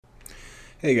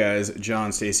Hey guys,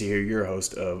 John Stacy here, your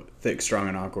host of Thick, Strong,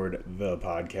 and Awkward, the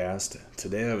podcast.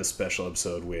 Today I have a special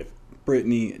episode with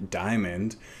Brittany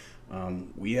Diamond.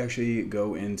 We actually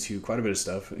go into quite a bit of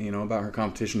stuff, about her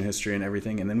competition history and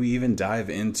everything, and then we even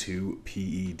dive into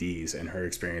PEDs and her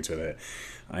experience with it.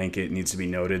 I think it needs to be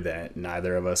noted that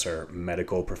neither of us are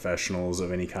medical professionals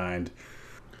of any kind.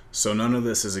 So none of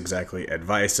this is exactly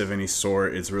advice of any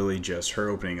sort. It's really just her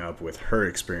opening up with her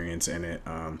experience in it.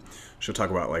 She'll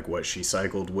talk about like what she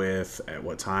cycled with, at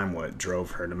what time, what drove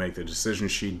her to make the decision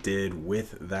she did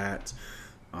with that,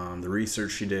 the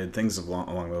research she did, things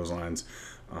along those lines.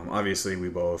 Obviously, we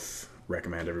both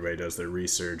recommend everybody does their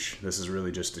research. This is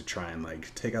really just to try and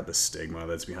like take out the stigma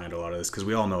that's behind a lot of this because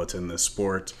we all know it's in this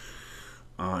sport.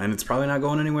 And it's probably not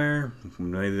going anywhere.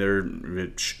 Neither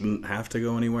it shouldn't have to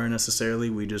go anywhere necessarily.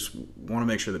 We just want to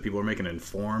make sure that people are making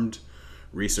informed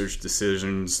research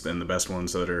decisions and the best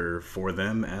ones that are for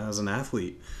them as an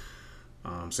athlete.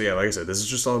 So yeah, like I said, this is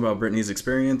just all about Brittany's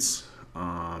experience.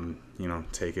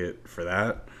 Take it for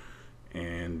that,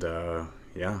 and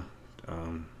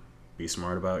be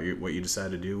smart about what you decide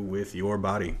to do with your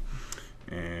body.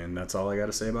 And that's all I got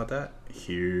to say about that.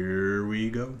 Here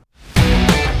we go.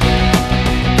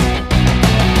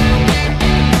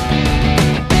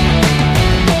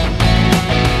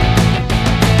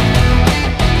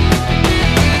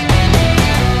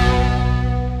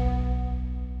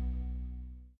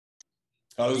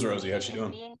 How's Rosie? How's she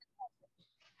doing?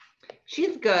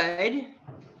 She's good.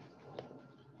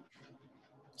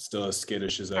 Still as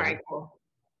skittish as All ever. right, cool.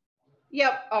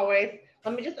 Yep, always.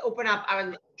 Let me just open up. I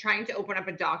was trying to open up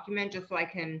a document just so I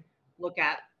can look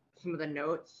at some of the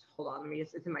notes. Hold on,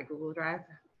 it's in my Google Drive.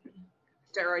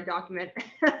 Steroid document.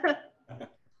 What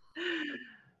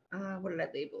did I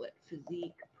label it?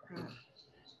 Physique prep.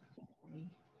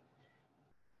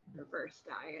 Reverse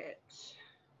diet.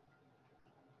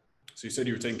 So you said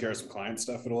you were taking care of some client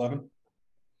stuff at 11?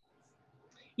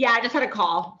 Yeah, I just had a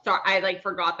call. So I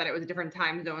forgot that it was a different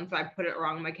time zone. So I put it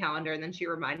wrong on my calendar and then she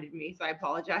reminded me. So I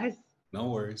apologize. No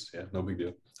worries. Yeah, no big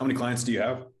deal. How many clients do you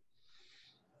have?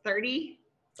 30.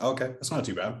 Okay, that's not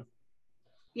too bad.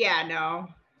 Yeah, no.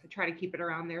 I try to keep it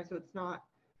around there so it's not.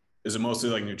 Is it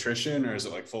mostly like nutrition or is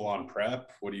it like full on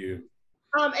prep? What do you?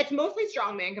 It's mostly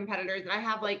strongman competitors, and I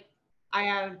have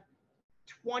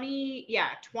 20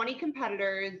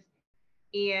 competitors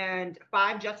and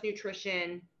 5 just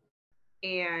nutrition,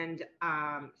 and is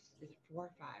it 4 or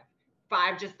 5?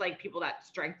 5 just like people that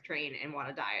strength train and want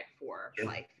to diet for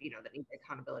life, that need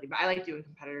accountability. But I like doing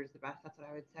competitors the best. That's what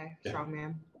I would say. Yeah.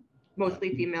 Strongman,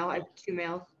 mostly female. I have 2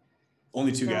 males.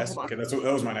 Only 2 guys. Okay, that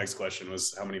was my next question.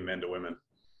 Was how many men to women?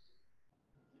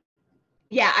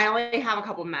 Yeah, I only have a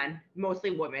couple men,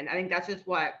 mostly women. I think that's just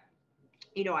what,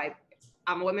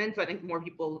 I'm a woman, so I think more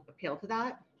people appeal to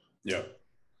that. Yeah.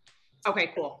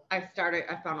 Okay, cool. I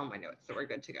found all my notes, so we're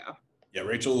good to go. Yeah,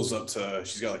 Rachel's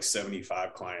she's got like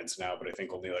 75 clients now, but I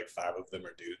think only like 5 of them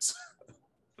are dudes.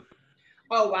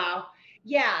 Oh, wow.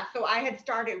 Yeah, so I had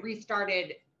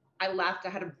restarted. I left. I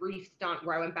had a brief stunt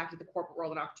where I went back to the corporate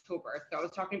world in October. So I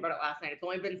was talking about it last night. It's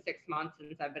only been 6 months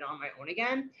since I've been on my own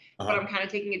again, but I'm kind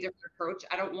of taking a different approach.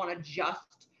 I don't want to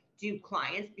just do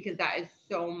clients because that is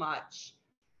so much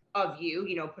of you,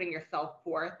 putting yourself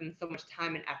forth and so much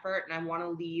time and effort. And I want to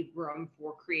leave room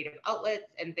for creative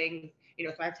outlets and things,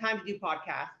 so I have time to do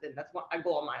podcasts, and that's a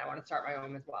goal of mine. I want to start my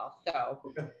own as well. So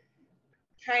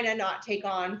trying to not take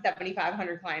on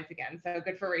 7,500 clients again. So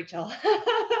good for Rachel.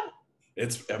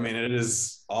 It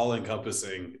is all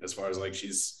encompassing as far as like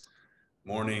she's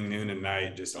morning, noon, and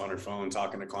night just on her phone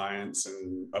talking to clients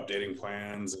and updating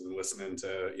plans and listening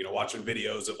to, watching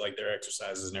videos of like their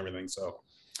exercises and everything. So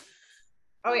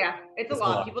oh yeah, it's a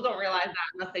lot. People don't realize that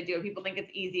unless they do. People think it's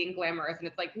easy and glamorous, and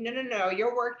it's like, no,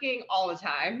 you're working all the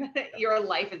time. Your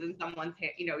life is in someone's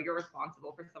hand. You're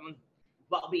responsible for someone's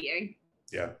well-being.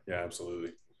 Yeah,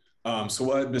 absolutely. So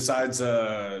what, besides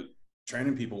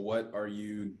training people, what are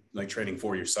you like training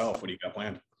for yourself? What do you got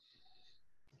planned?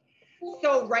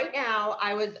 So right now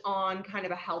I was on kind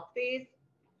of a health phase.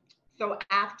 So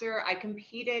after I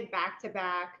competed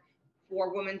back-to-back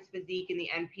for women's physique in the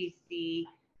NPC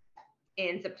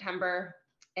in September,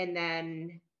 and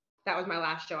then that was my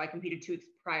last show. I competed 2 weeks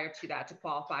prior to that to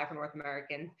qualify for North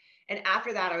American. And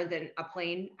after that, I was in a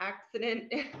plane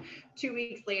accident 2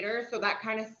 weeks later. So that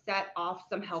kind of set off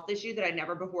some health issues that I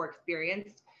never before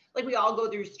experienced. Like, we all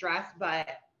go through stress, but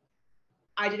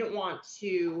I didn't want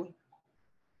to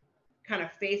kind of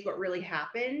face what really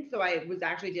happened. So I was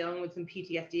actually dealing with some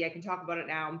PTSD. I can talk about it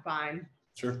now. I'm fine.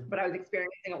 Sure. But I was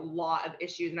experiencing a lot of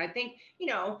issues. And I think,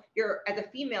 you're, as a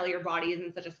female, your body is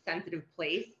in such a sensitive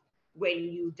place. when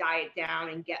you diet down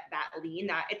and get that lean,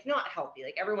 that it's not healthy.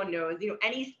 Like everyone knows,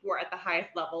 any sport at the highest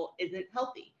level isn't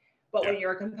healthy. But when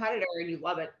you're a competitor and you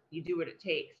love it, you do what it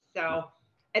takes. So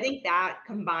I think that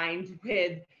combined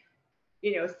with,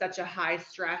 such a high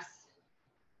stress,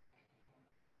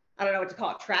 I don't know what to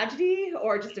call it, tragedy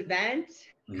or just event,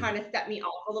 kind of set me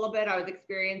off a little bit. I was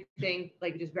experiencing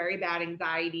like just very bad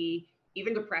anxiety,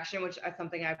 even depression, which is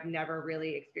something I've never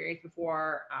really experienced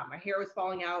before. My hair was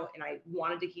falling out and I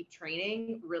wanted to keep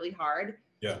training really hard.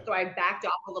 Yeah. So I backed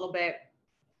off a little bit.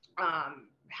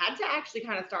 Had to actually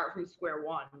kind of start from square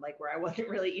one, like where I wasn't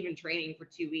really even training for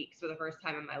 2 weeks for the first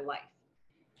time in my life.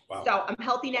 Wow. So I'm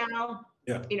healthy now.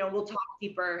 Yeah. We'll talk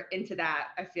deeper into that,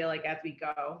 I feel like, as we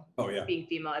go. Oh, yeah. Being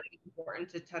female, I think it's important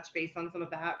to touch base on some of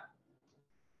that.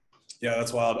 Yeah,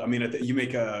 that's wild. I mean, you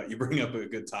bring up a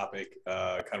good topic,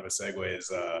 kind of a segue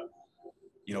is,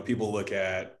 people look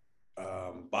at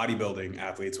bodybuilding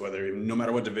athletes, no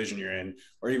matter what division you're in,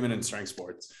 or even in strength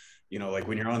sports, like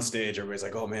when you're on stage, everybody's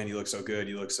like, oh man, you look so good.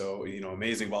 You look so,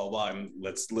 amazing, blah, blah, blah. And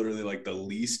that's literally like the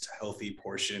least healthy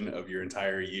portion of your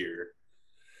entire year.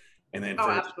 And then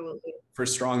for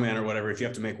strongman or whatever, if you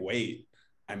have to make weight,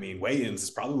 I mean, weigh-ins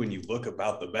is probably when you look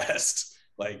about the best,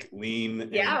 like lean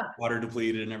and water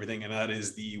depleted and everything. And that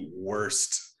is the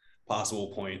worst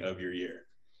possible point of your year.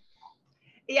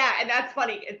 Yeah. And that's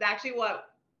funny. It's actually what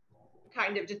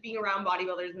kind of just being around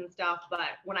bodybuilders and stuff. But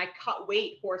when I cut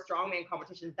weight for strongman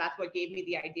competitions, that's what gave me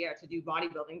the idea to do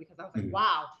bodybuilding, because I was like,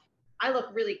 wow, I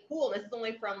look really cool. And this is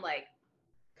only from like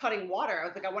cutting water. I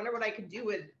was like, I wonder what I could do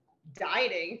with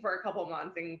dieting for a couple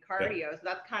months and cardio. Yeah. So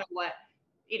that's kind of what,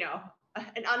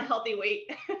 an unhealthy weight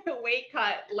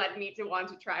cut led me to want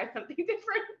to try something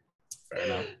different. Fair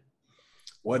enough.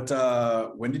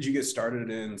 When did you get started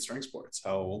in strength sports?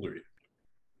 How old were you?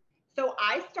 So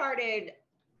I started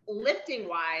lifting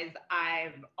wise.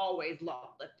 I've always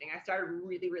loved lifting. I started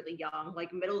really, really young,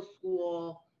 like middle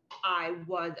school. I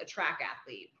was a track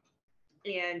athlete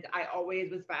and I always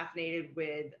was fascinated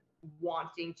with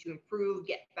wanting to improve,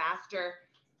 get faster.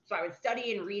 So I would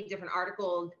study and read different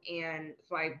articles. And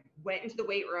so I went into the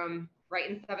weight room right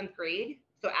in 7th grade.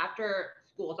 So after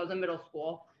school, so I was in middle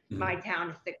school, my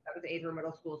town is 6th, 7th, 8th were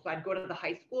middle school. So I'd go to the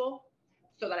high school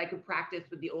so that I could practice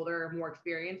with the older, more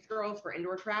experienced girls for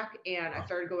indoor track. And I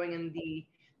started going in the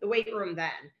weight room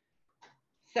then.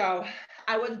 So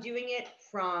I was doing it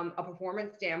from a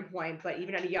performance standpoint, but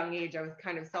even at a young age, I was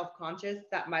kind of self-conscious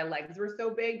that my legs were so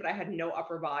big, but I had no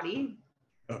upper body.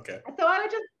 Okay. So I would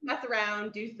just mess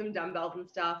around, do some dumbbells and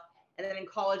stuff. And then in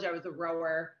college, I was a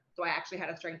rower. So I actually had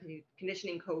a strength and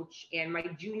conditioning coach in my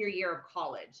junior year of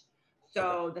college.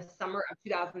 So the summer of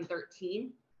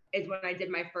 2013 is when I did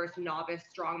my first novice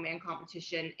strongman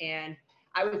competition. And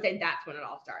I would say that's when it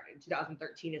all started.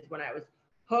 2013 is when I was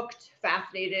hooked,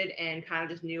 fascinated, and kind of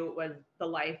just knew it was the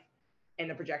life and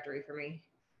the trajectory for me.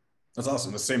 That's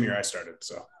awesome. The same year I started,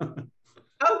 so.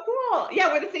 Oh, cool.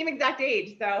 Yeah, we're the same exact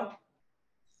age, so.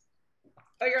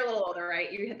 Oh, you're a little older, right?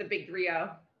 You hit the big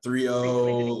 3-0.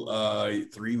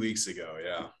 3-0, 3 weeks ago,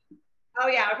 yeah. Oh,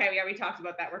 yeah, okay. Yeah, we talked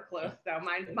about that. We're close. So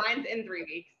mine's in 3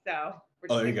 weeks, so we're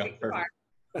just there you go. Perfect.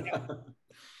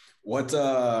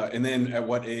 And then at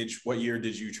what age, what year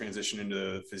did you transition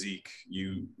into physique?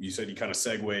 You said you kind of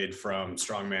segued from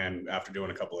strongman after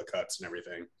doing a couple of cuts and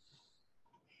everything.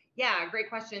 Yeah, great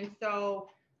question.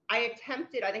 So I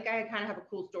think I kind of have a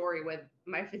cool story with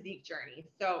my physique journey.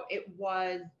 So it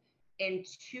was in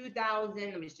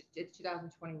 2000, it's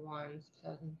 2021,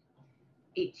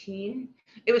 2018.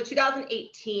 It was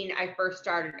 2018, I first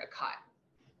started a cut.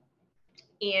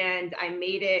 And I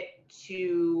made it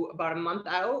to about a month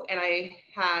out, and I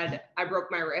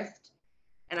broke my wrist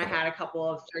and I had a couple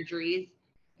of surgeries.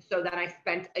 So then I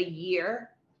spent a year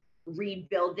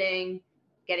rebuilding,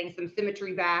 getting some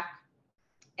symmetry back.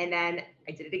 And then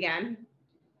I did it again.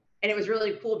 And it was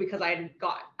really cool because I'd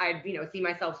see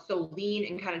myself so lean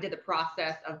and kind of did the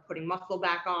process of putting muscle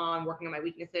back on, working on my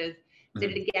weaknesses.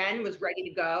 Did it again, was ready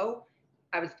to go.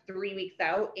 I was 3 weeks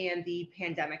out and the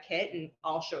pandemic hit and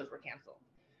all shows were canceled.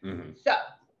 So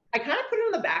I kind of put it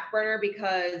on the back burner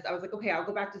because I was like, okay, I'll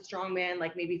go back to strongman.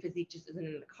 Like maybe physique just isn't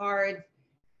in the cards.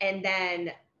 And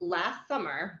then last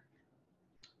summer,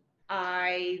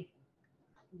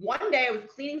 one day I was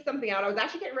cleaning something out. I was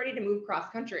actually getting ready to move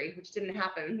cross country, which didn't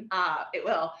happen. It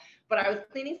will, but I was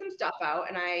cleaning some stuff out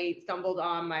and I stumbled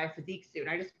on my physique suit.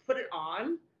 I just put it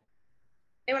on.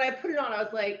 And when I put it on, I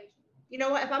was like, you know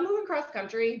what, if I'm moving cross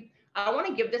country, I want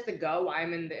to give this a go while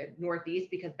I'm in the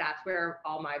Northeast because that's where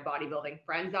all my bodybuilding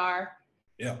friends are.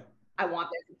 Yeah. I want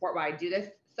their support while I do this.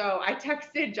 So I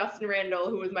texted Justin Randall,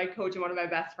 who was my coach and one of my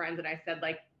best friends. And I said,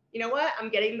 like, you know what? I'm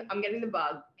getting the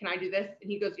bug. Can I do this? And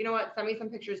he goes, you know what? Send me some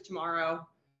pictures tomorrow.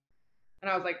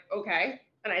 And I was like, okay.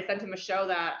 And I sent him a show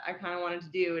that I kind of wanted to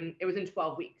do, and it was in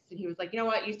 12 weeks. And he was like, you know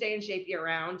what? You stay in shape year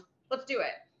round. Let's do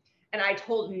it. And I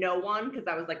told no one because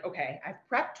I was like, okay, I've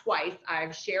prepped twice.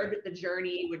 I've shared the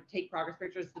journey, would take progress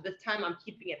pictures. So this time I'm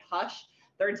keeping it hush.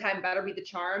 Third time better be the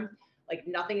charm. Like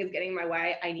nothing is getting in my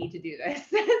way. I need to do this.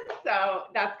 So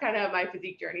that's kind of my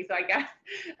physique journey. So I guess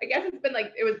it's been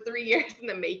like, it was 3 years in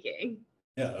the making.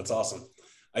 Yeah, that's awesome.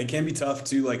 It can be tough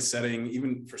to like setting,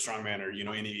 even for strongman or,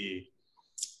 any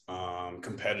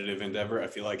competitive endeavor. I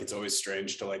feel like it's always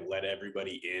strange to like let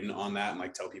everybody in on that and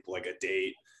like tell people like a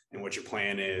date and what your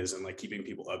plan is and like keeping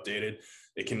people updated.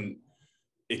 It can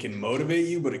motivate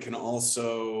you, but it can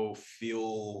also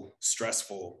feel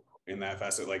stressful in that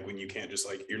facet. Like when you can't just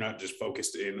like, you're not just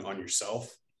focused in on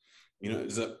yourself.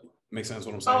 Does that make sense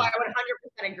what I'm saying? Oh, I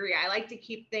would 100% agree. I like to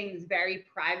keep things very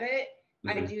private. Mm-hmm.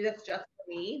 I do this just for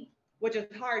me, which is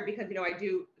hard because, I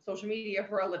do social media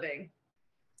for a living.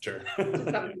 Sure.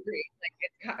 To some degree.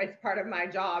 Like it's part of my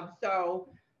job. So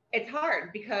it's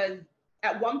hard because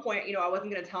at one point, I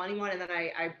wasn't going to tell anyone. And then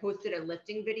I posted a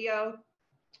lifting video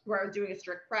where I was doing a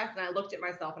strict press, and I looked at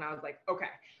myself and I was like, okay,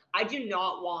 I do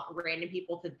not want random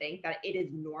people to think that it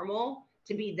is normal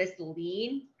to be this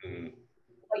lean. Mm-hmm.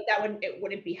 Like it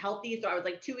wouldn't be healthy. So I was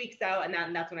like 2 weeks out, and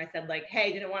that's when I said like,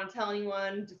 hey, didn't want to tell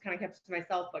anyone, just kind of kept it to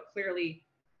myself, but clearly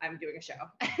I'm doing a show.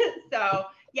 So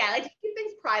yeah, I like to keep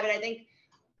things private. I think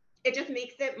it just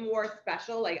makes it more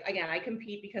special. Like, again, I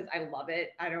compete because I love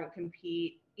it. I don't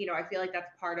compete. I feel like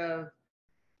that's part of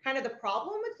kind of the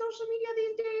problem with social media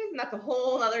these days. And that's a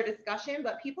whole other discussion,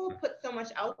 but people put so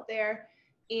much out there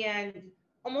and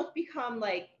almost become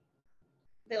like,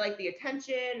 they like the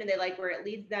attention and they like where it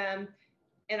leads them.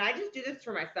 And I just do this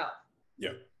for myself.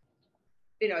 Yeah.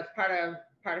 It's part of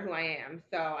who I am.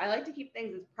 So I like to keep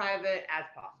things as private as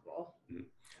possible. Mm-hmm.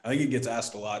 I think it gets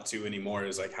asked a lot too anymore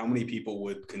is like how many people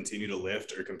would continue to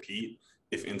lift or compete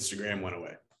if Instagram went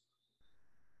away?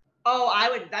 Oh,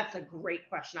 that's a great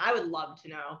question. I would love to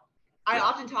know. I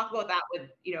often talk about that with,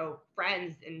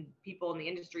 friends and people in the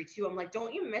industry too. I'm like,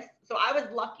 don't you miss? So I was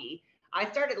lucky. I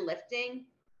started lifting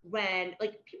when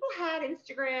like people had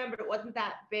Instagram, but it wasn't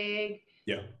that big.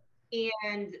 Yeah.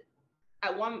 And I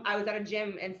was at a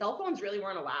gym and cell phones really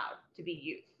weren't allowed to be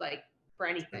used like for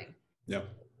anything. Yeah.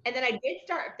 And then I did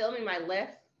start filming my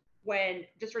lifts when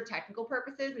just for technical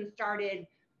purposes and started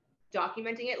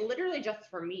documenting it literally just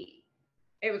for me.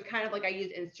 It was kind of like I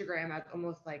used Instagram as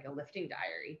almost like a lifting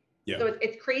diary. Yeah. So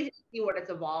it's crazy to see what it's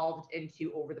evolved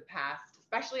into over the past,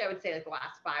 especially I would say like the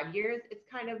last 5 years. It's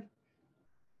kind of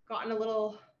gotten a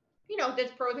little,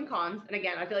 there's pros and cons. And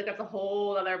again, I feel like that's a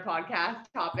whole other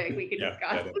podcast topic we could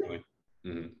discuss. Yeah, definitely.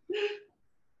 Mm-hmm.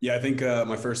 Yeah, I think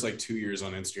my first like 2 years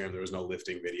on Instagram, there was no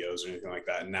lifting videos or anything like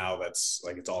that. And now that's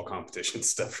like, it's all competition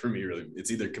stuff for me, really. It's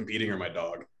either competing or my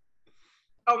dog.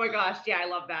 Oh my gosh, yeah, I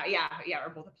love that. Yeah,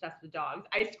 we're both obsessed with dogs.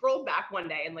 I scrolled back one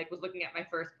day and like was looking at my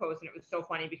first post, and it was so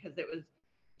funny because it was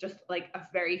just like a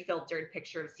very filtered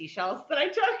picture of seashells that I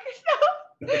took.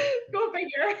 So go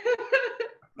figure.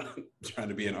 Trying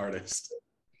to be an artist.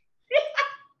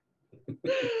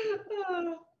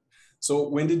 So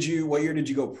what year did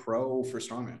you go pro for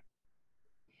strongman?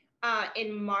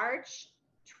 In March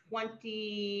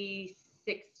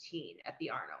 2016 at the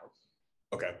Arnold.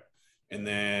 Okay. And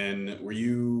then were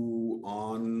you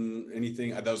on anything?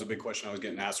 That was a big question I was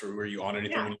getting asked. Were you on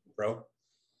anything when you were pro?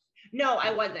 No,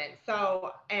 I wasn't.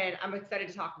 So, and I'm excited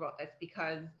to talk about this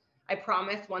because I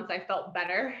promised once I felt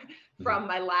better from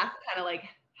my last kind of like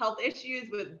health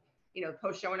issues with,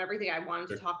 post show and everything, I wanted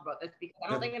to talk about this because I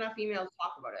don't think enough females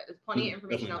talk about it. There's plenty of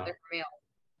information out there for males.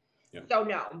 Yeah. So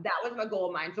no, that was a goal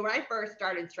of mine. So when I first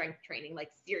started strength training,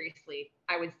 like seriously,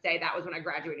 I would say that was when I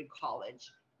graduated college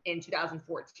in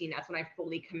 2014. That's when I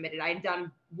fully committed. I had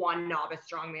done one novice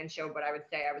strongman show, but I would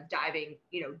say I was diving,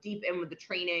 deep in with the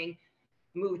training,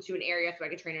 moved to an area so I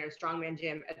could train in a strongman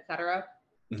gym, etc.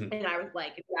 Mm-hmm. And I was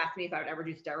like, if you asked me if I would ever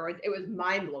do steroids, it was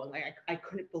mind blowing. Like I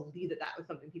couldn't believe that was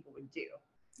something people would do.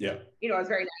 Yeah. I was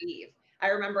very naive. I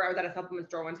remember I was at a supplement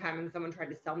store one time and someone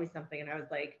tried to sell me something and I was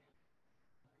like,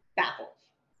 baffled.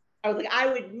 I was like,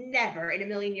 I would never in a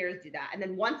million years do that. And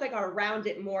then once I got around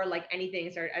it more like anything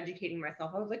and started educating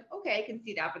myself, I was like, okay, I can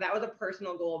see that. But that was a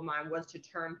personal goal of mine, was to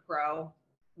turn pro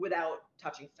without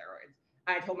touching steroids.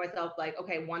 I told myself like,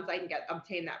 okay, once I can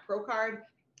obtain that pro card,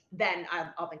 then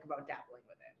I'll think about dabbling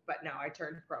with it. But no, I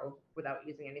turned pro without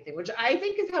using anything, which I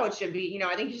think is how it should be.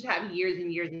 I think you should have years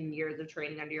and years and years of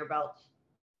training under your belt.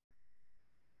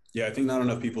 Yeah, I think not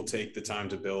enough people take the time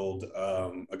to build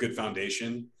a good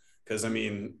foundation. Because I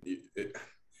mean,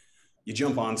 you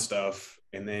jump on stuff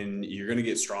and then you're going to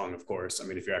get strong, of course. I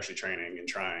mean, if you're actually training and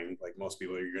trying, like most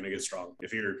people, you're going to get strong.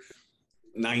 If you're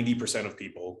 90% of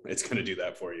people, it's going to do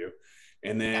that for you.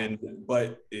 And then,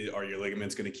 but are your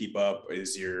ligaments going to keep up? Are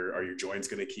your joints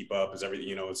going to keep up? Is everything,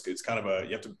 it's kind of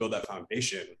you have to build that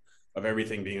foundation of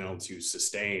everything being able to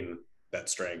sustain that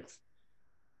strength.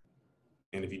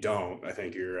 And if you don't, I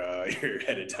think you're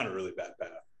headed down a really bad path.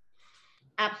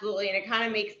 Absolutely. And it kind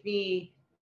of makes me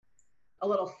a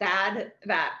little sad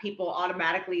that people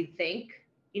automatically think,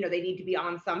 they need to be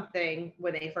on something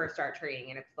when they first start training.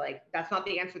 And it's like, that's not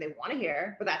the answer they want to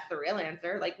hear, but that's the real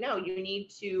answer. Like, no, you need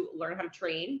to learn how to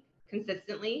train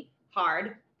consistently,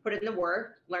 hard, put in the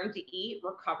work, learn to eat,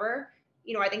 recover.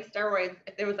 I think steroids,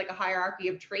 if there was like a hierarchy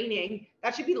of training,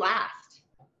 that should be last.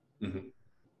 Mm-hmm.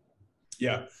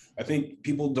 Yeah. I think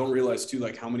people don't realize too,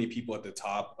 like how many people at the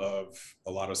top of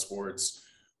a lot of sports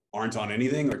aren't on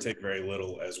anything or take very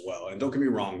little as well. And don't get me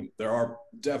wrong, there are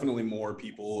definitely more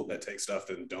people that take stuff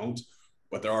than don't,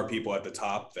 but there are people at the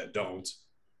top that don't,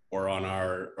 or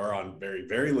on very,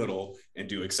 very little and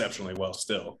do exceptionally well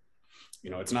still.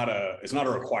 It's not a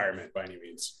requirement by any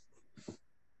means.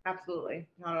 Absolutely.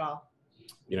 Not at all.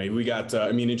 We got,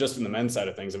 just in the men's side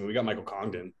of things, we got Michael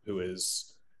Congdon, who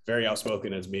is very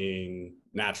outspoken as being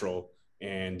natural,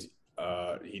 and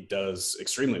he does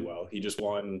extremely well. He just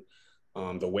won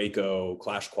the Waco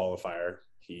Clash qualifier.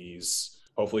 He's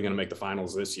hopefully going to make the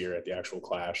finals this year at the actual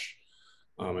Clash.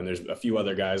 And there's a few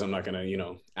other guys. I'm not going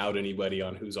to, out anybody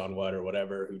on who's on what or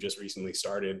whatever, who just recently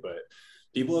started, but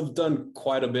people have done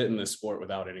quite a bit in this sport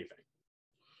without anything.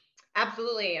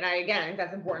 Absolutely. And I think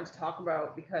that's important to talk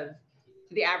about, because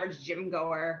to the average gym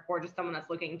goer or just someone that's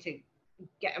looking to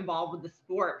get involved with the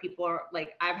sport, people are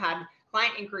like, I've had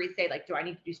client inquiries say like, do I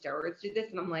need to do steroids to do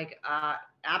this? And I'm like,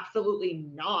 absolutely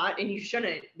not. And you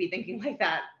shouldn't be thinking like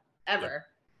that ever.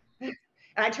 Yeah.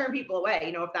 And I turn people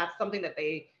away, if that's something that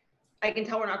I can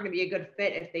tell we're not going to be a good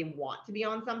fit if they want to be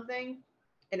on something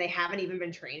and they haven't even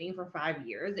been training for 5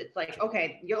 years. It's like,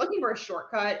 okay, you're looking for a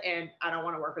shortcut and I don't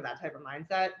want to work with that type of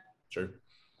mindset. Sure.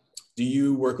 Do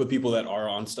you work with people that are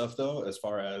on stuff though, as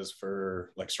far as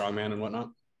for like strongman and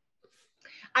whatnot?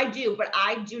 I do, but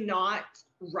I do not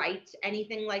write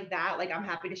anything like that. Like, I'm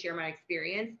happy to share my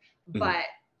experience, but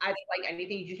I think like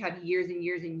anything, you just have years and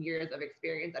years and years of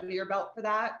experience under your belt for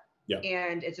that. Yeah.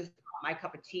 And it's just not my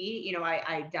cup of tea.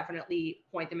 I definitely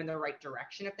point them in the right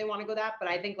direction if they want to go that. But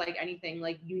I think like anything,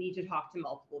 like you need to talk to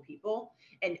multiple people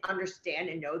and understand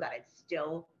and know that it's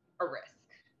still a risk.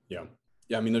 Yeah.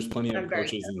 Yeah. There's plenty of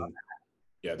coaches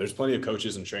there's plenty of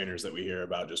coaches and trainers that we hear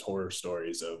about just horror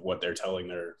stories of what they're telling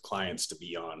their clients to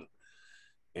be on.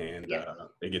 And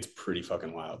it gets pretty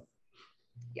fucking wild.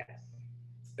 Yes.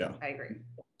 Yeah. I agree.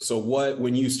 So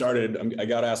when you started, I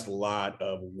got asked a lot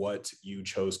of what you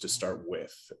chose to start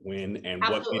with, when, and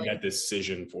Absolutely. What made that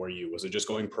decision for you? Was it just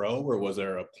going pro, or was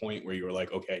there a point where you were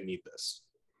like, okay, I need this?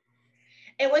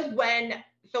 It was when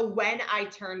I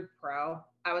turned pro,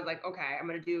 I was like, okay, I'm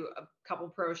going to do a couple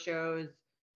pro shows.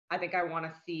 I think I want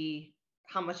to see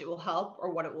how much it will help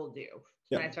or what it will do.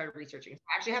 So I started researching. I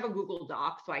actually have a Google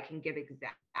Doc so I can give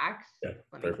exacts. Yeah,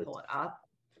 Let me pull it up.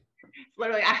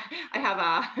 Literally, I have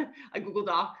a Google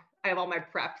Doc. I have all my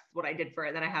preps, what I did for it.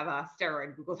 And then I have a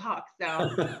steroid Google Doc. So,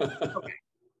 okay.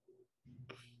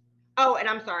 Oh, and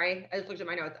I'm sorry. I just looked at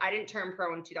my notes. I didn't turn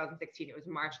pro in 2016. It was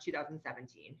March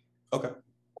 2017. Okay.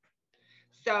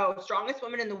 So Strongest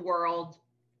Woman in the World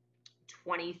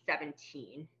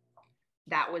 2017.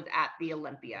 That was at the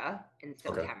Olympia in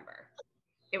September. Okay.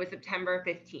 It was September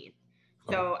 15th.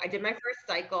 So I did my first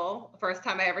cycle. First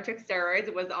time I ever took steroids.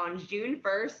 It was on June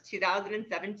 1st,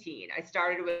 2017. I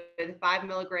started with 5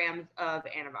 milligrams of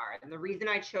Anavar. And the reason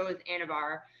I chose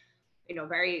Anavar, I feel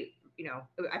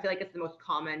like it's the most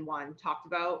common one talked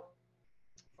about,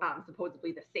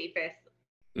 supposedly the safest,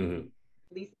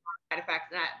 least side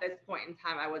effects. And at this point in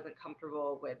time, I wasn't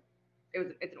comfortable with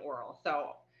it's an oral.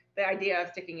 So the idea of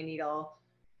sticking a needle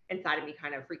inside of me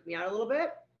kind of freaked me out a little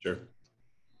bit. Sure.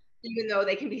 Even though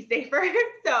they can be safer.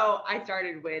 So I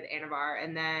started with Anavar,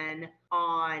 and then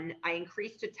I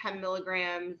increased to 10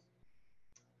 milligrams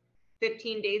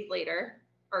 14 days later.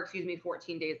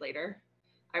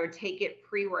 I would take it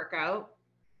pre-workout,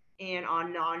 and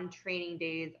on non-training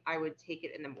days, I would take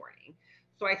it in the morning.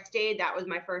 So I stayed, that was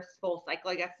my first full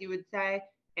cycle, I guess you would say.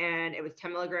 And it was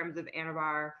 10 milligrams of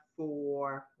Anavar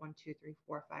for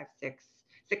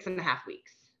 6.5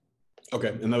 weeks. Okay.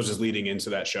 And that was just leading into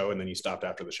that show, and then you stopped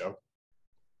after the show?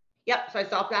 Yep. So I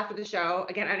stopped after the show.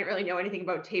 Again, I didn't really know anything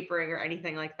about tapering or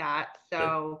anything like that.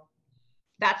 So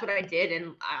that's what I did.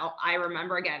 And I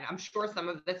remember, again, I'm sure some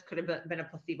of this could have been a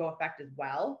placebo effect as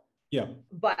well. Yeah.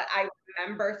 But I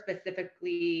remember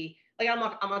specifically, like I'm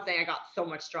not saying I got so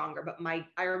much stronger, but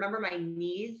I remember my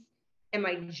knees and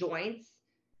my joints,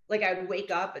 like I would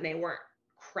wake up and they weren't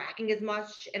cracking as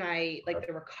much. And I like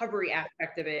the recovery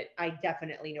aspect of it, I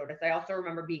definitely noticed. I also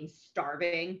remember being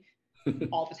starving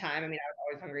all the time. I mean, I was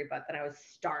always hungry, but then I was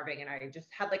starving and I just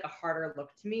had like a harder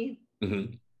look to me.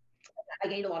 Mm-hmm. I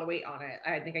gained a lot of weight on it.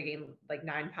 I think I gained like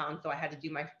 9 pounds. So I had to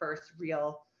do my first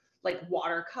real like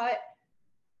water cut.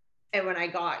 And when I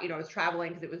got, I was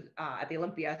traveling because it was at the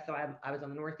Olympia. So I was on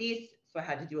the Northeast. So I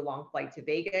had to do a long flight to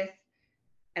Vegas.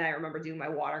 And I remember doing my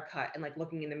water cut and like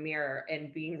looking in the mirror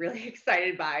and being really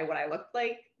excited by what I looked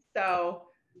like. So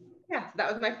yeah, so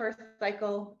that was my first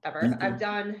cycle ever. I've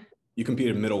done. You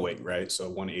competed middleweight, right? So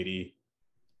 180.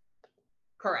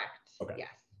 Correct. Okay. Yes.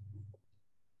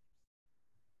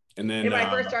 And then when I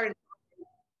first started,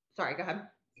 sorry, go ahead.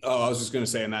 Oh, I was just going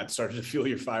to say, and that started to fuel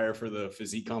your fire for the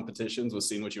physique competitions, was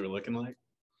seeing what you were looking like.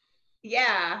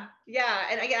 Yeah.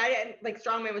 And again, I didn't like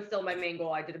strongman was still my main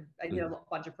goal. I did a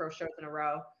bunch of pro shows in a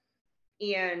row.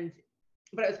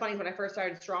 But it was funny when I first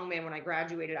started strongman, when I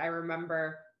graduated, I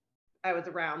remember I was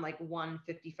around like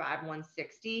 155,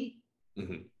 160.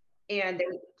 Mm-hmm. And there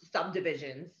were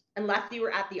subdivisions. Unless you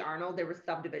were at the Arnold, there were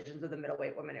subdivisions of the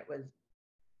middleweight women. It was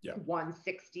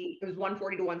 160. It was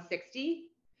 140 to 160.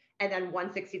 And then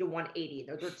 160 to 180.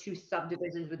 Those were two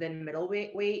subdivisions within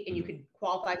middleweight weight. And you could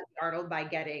qualify for the Arnold by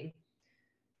getting,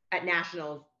 at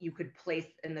nationals, you could place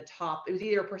in the top. It was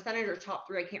either a percentage or top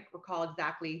three. I can't recall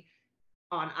exactly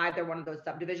on either one of those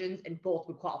subdivisions, and both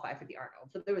would qualify for the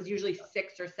Arnold. So there was usually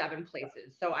 6 or 7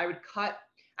 places. So I would cut.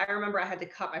 I remember I had to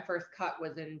cut. My first cut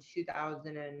was in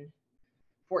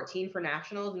 2014 for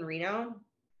nationals in Reno.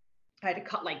 I had to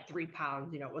cut like 3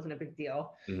 pounds. It wasn't a big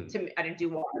deal. Mm-hmm. I didn't do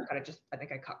water cut. I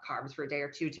think I cut carbs for a day or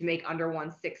two to make under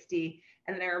 160.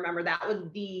 And then I remember that was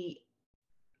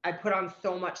I put on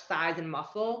so much size and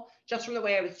muscle just from the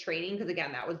way I was training. Because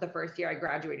again, that was the first year I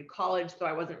graduated college. So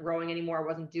I wasn't rowing anymore. I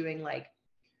wasn't doing like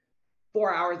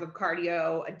 4 hours of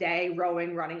cardio a day,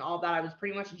 rowing, running, all that. I was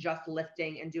pretty much just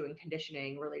lifting and doing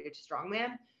conditioning related to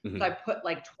strongman. Mm-hmm. So I put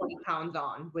like 20 pounds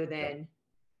on within.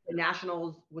 The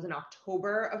nationals was in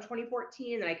October of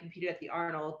 2014, and I competed at the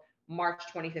Arnold March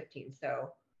 2015.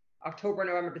 So October,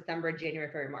 November, December, January,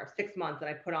 February, March, 6 months, and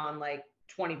I put on like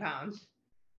 20 pounds.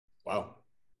 Wow.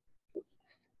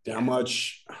 How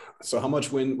much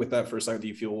wind with that first cycle do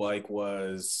you feel like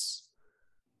was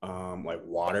like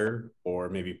water or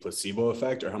maybe placebo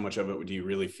effect, or how much of it do you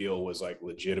really feel was like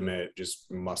legitimate, just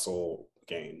muscle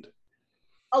gained?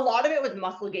 A lot of it was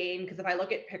muscle gain, because if I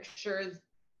look at pictures,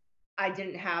 I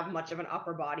didn't have much of an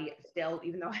upper body still,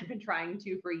 even though I've been trying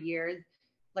to for years.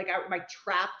 Like my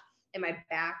traps and my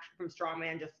back from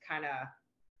strongman just kind of,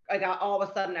 like all of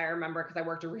a sudden I remember, because I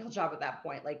worked a real job at that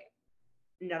point, like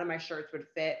none of my shirts would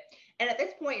fit. And at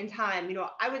this point in time,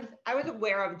 I was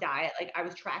aware of diet. Like I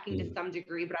was tracking to some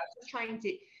degree, but I was just trying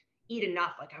to eat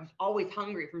enough. Like I was always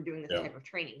hungry from doing this type of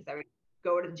training. So I would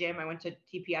go to the gym. I went to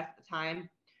TPS at the time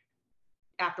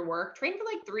after work, train for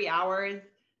like 3 hours,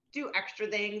 do extra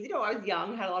things. I was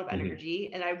young, had a lot of energy,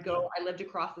 and I would go, I lived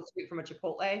across the street from a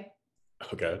Chipotle.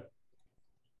 Okay.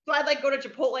 So I'd like go to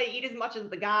Chipotle, eat as much as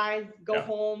the guys, go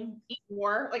home, eat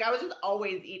more. Like I was just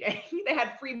always eating. They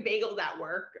had free bagels at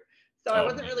work. So I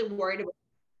wasn't really worried about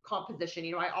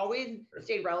composition. I always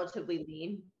stayed relatively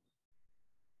lean.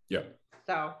 Yeah.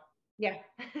 So yeah.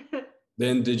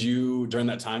 Then during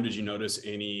that time, did you notice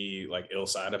any like ill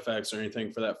side effects or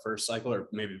anything for that first cycle, or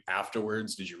maybe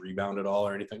afterwards, did you rebound at all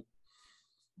or anything?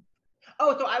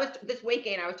 Oh, so this weight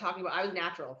gain I was talking about, I was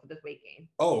natural for this weight gain.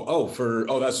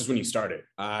 That's just when you started.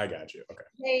 I got you. Okay.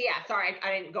 Yeah. Sorry,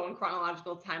 I didn't go in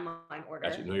chronological timeline order.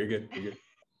 Got you. No, you're good.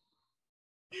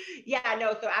 Yeah,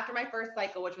 no. So after my first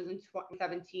cycle, which was in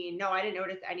 2017, no, I didn't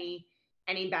notice any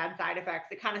bad side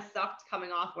effects. It kind of sucked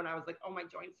coming off when I was like, oh, my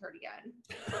joints hurt again.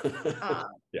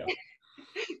 Yeah.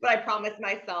 But I promised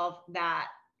myself that,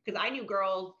 because I knew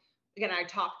girls, again,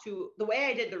 the way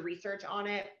I did the research on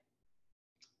it,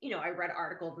 I read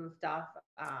articles and stuff.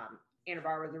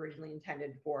 Anavar was originally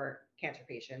intended for cancer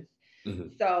patients.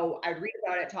 Mm-hmm. So I'd read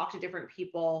about it, talk to different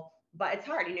people, but it's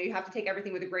hard. You have to take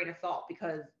everything with a grain of salt,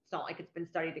 because it's not like it's been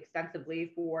studied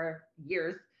extensively for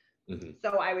years. Mm-hmm.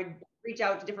 So I would reach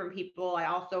out to different people. I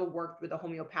also worked with a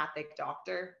homeopathic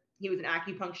doctor. He was an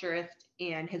acupuncturist,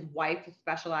 and his wife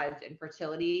specialized in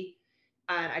fertility.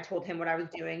 And I told him what I was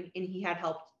doing, and he had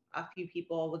helped a few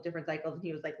people with different cycles. And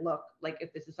he was like, look, like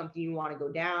if this is something you want to go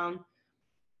down,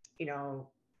 he didn't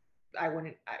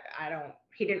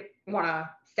want to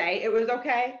say it was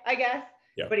okay, I guess.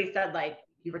 Yeah. But he said, like,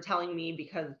 you were telling me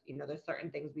because, there's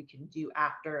certain things we can do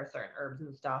after, certain herbs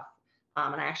and stuff.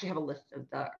 And I actually have a list of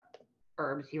the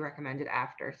herbs he recommended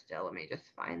after still. Let me just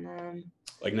find them.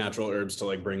 Like natural herbs to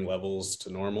like bring levels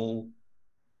to normal.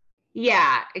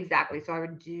 Yeah, exactly. So I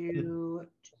would do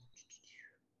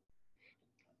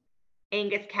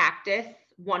Angus cactus,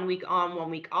 1 week on, 1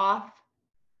 week off.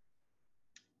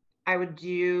 I would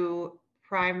do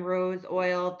prime rose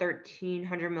oil,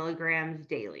 1,300 milligrams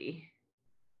daily.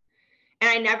 And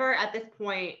I never, at this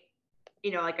point,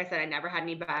 like I said, I never had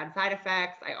any bad side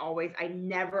effects. I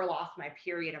never lost my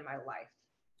period in my life.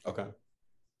 Okay.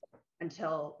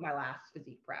 Until my last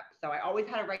physique prep. So I always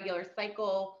had a regular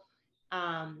cycle,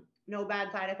 no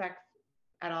bad side effects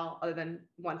at all, other than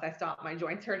once I stopped my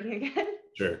joints hurting again.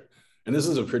 Sure. And this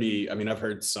is I mean, I've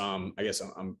heard some, I guess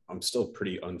I'm still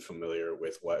pretty unfamiliar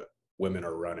with what women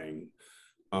are running.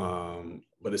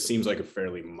 But it seems like a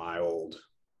fairly mild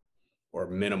or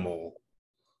minimal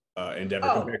endeavor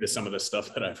compared to some of the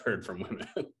stuff that I've heard from women.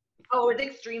 Oh, it's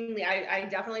extremely, I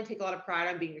definitely take a lot of pride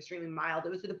on being extremely mild. It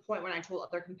was to the point when I told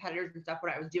other competitors and stuff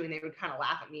what I was doing, they would kind of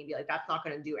laugh at me and be like, that's not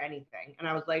going to do anything. And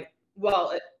I was like,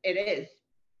 well, it is.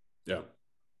 Yeah.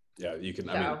 Yeah. You can,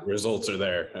 I mean, results are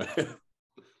there.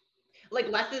 Like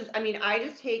less is, I mean, I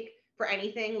just take for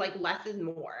anything, like less is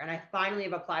more. And I finally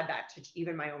have applied that to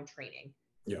even my own training.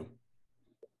 Yeah.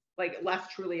 Like less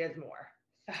truly is more.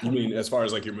 So. You mean as far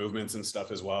as like your movements and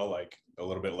stuff as well, like a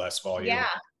little bit less volume? Yeah.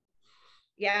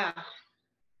 Yeah.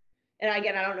 And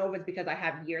again, I don't know if it's because I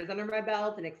have years under my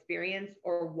belt and experience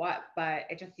or what, but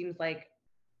it just seems like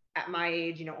at my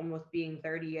age, almost being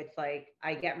 30, it's like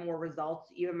I get more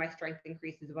results. Even my strength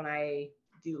increases when I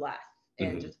do less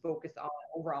and just focus on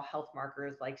overall health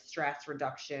markers like stress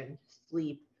reduction,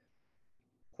 sleep,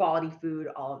 quality food,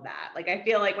 all of that. Like I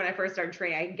feel like when I first started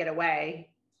training, I could get away.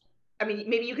 I mean,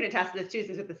 maybe you can attest to this too,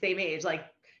 since we're at the same age. Like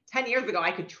 10 years ago,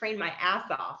 I could train my ass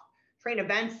off, train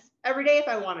events every day if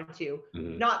I wanted to,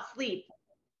 not sleep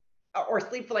or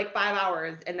sleep for like 5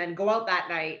 hours and then go out that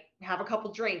night, have a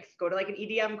couple drinks, go to like an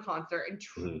EDM concert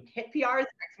and hit PRs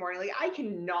the next morning. Like I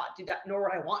cannot do that, nor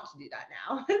would I want to do that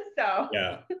now. So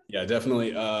yeah,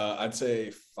 definitely. I'd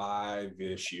say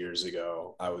 5-ish years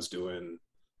ago, it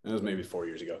was maybe 4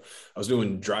 years ago. I was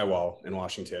doing drywall in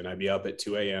Washington. I'd be up at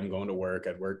 2 a.m. going to work.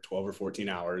 I'd work 12 or 14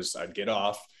 hours. I'd get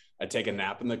off. I'd take a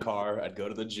nap in the car. I'd go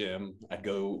to the gym. I'd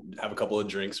go have a couple of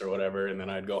drinks or whatever. And then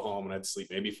I'd go home and I'd sleep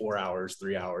maybe 4 hours,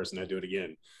 3 hours, and I'd do it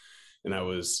again. And I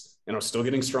was still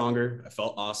getting stronger. I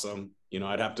felt awesome.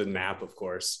 I'd have to nap, of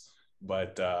course,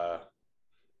 but, I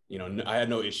had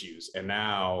no issues. And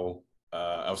now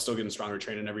I was still getting stronger,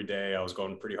 training every day. I was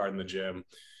going pretty hard in the gym.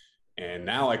 And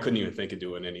now I couldn't even think of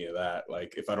doing any of that.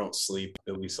 Like if I don't sleep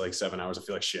at least like 7 hours, I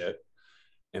feel like shit.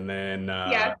 And then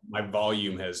my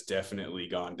volume has definitely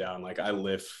gone down. Like I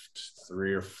lift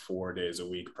 3 or 4 days a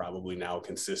week, probably now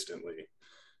consistently.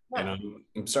 And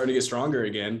I'm starting to get stronger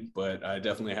again, but I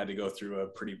definitely had to go through a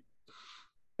pretty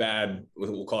bad,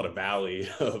 we'll call it a valley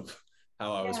of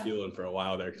how I was feeling for a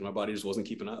while there because my body just wasn't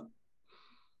keeping up.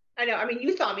 I know. I mean,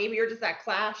 you saw me. We were just at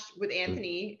Clash with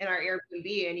Anthony in our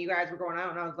Airbnb, and you guys were going out,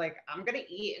 and I was like, I'm gonna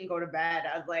eat and go to bed.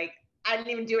 I was like, I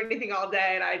didn't even do anything all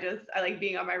day, and I like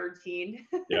being on my routine.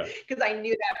 Yeah. Because I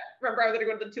knew that. Remember, I was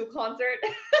gonna go to the Tool concert.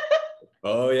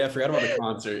 Oh yeah, I forgot about the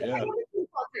concert. Yeah.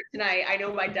 Concert tonight. I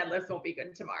know my deadlifts won't be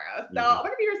good tomorrow, so I'm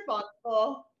gonna be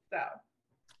responsible. So.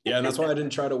 Yeah, and that's why I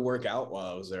didn't try to work out while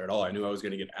I was there at all. I knew I was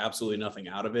going to get absolutely nothing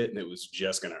out of it, and it was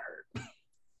just going to hurt.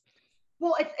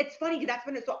 Well, it's funny because that's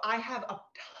when so I have a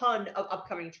ton of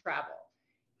upcoming travel.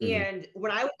 And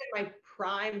when I was in my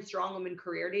prime strong woman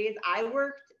career days, I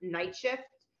worked night shift,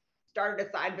 started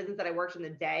a side business that I worked in the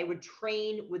day, would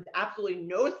train with absolutely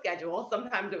no schedule.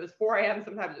 Sometimes it was 4 a.m.,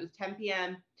 sometimes it was 10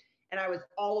 p.m. And I was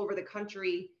all over the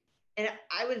country. And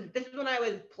this is when I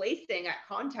was placing at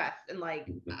contests and like,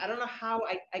 I don't know how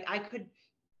I could.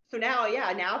 So now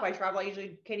if I travel, I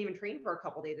usually can't even train for a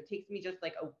couple days. It takes me just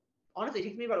like honestly, it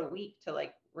takes me about a week to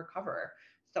like recover.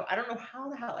 So I don't know how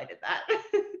the hell I did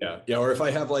that. Yeah. Or if I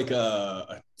have like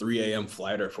a 3 a.m.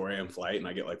 flight or 4 a.m. flight and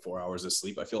I get like 4 hours of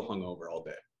sleep, I feel hungover all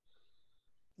day.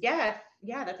 Yes.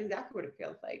 Yeah, that's exactly what it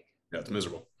feels like. Yeah, it's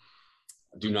miserable.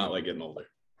 I do not like getting older.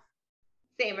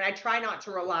 Same. And I try not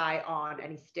to rely on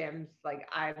any stims. Like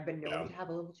I've been known to have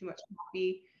a little too much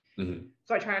coffee.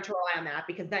 So I try not to rely on that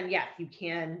because then, yes, you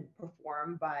can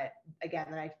perform. But again,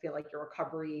 then I feel like your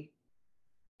recovery,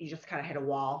 you just kind of hit a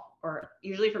wall. Or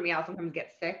usually for me, I'll sometimes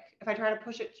get sick. If I try to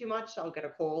push it too much, I'll get a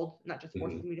cold. And that just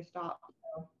forces me to stop.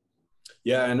 So.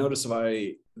 Yeah, I notice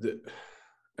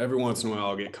every once in a while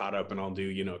I'll get caught up and I'll do,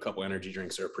 a couple energy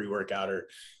drinks or a pre-workout or,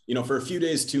 for a few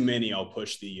days too many, I'll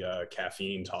push the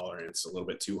caffeine tolerance a little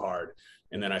bit too hard.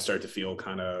 And then I start to feel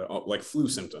kind of like flu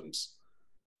symptoms.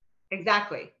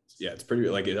 Exactly. Yeah, it's pretty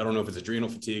like I don't know if it's adrenal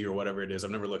fatigue or whatever it is.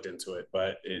 I've never looked into it,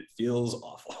 but it feels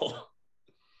awful.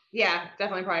 Yeah,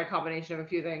 definitely probably a combination of a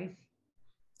few things.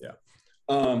 Yeah.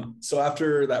 So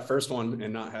after that first one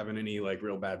and not having any like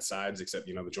real bad sides except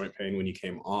the joint pain when you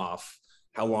came off,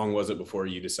 how long was it before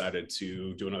you decided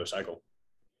to do another cycle?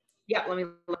 Yeah, let me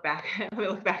look back. Let me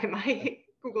look back at my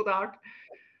Google Doc.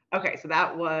 Okay, so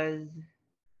that was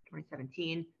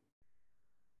 2017.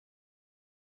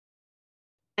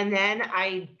 And then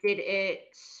I did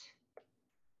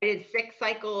 6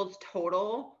 cycles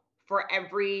total for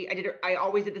I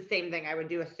always did the same thing. I would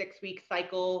do a 6-week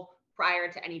cycle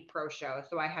prior to any pro show.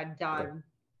 So I had Okay. done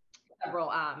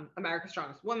several America's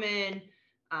Strongest Woman,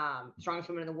 Strongest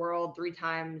Woman in the World 3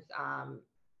 times,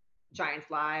 Giants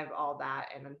Live, all that.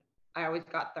 And then I always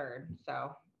got third.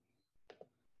 So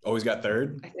Always got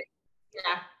third?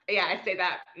 yeah, I say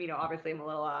that, obviously I'm a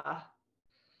little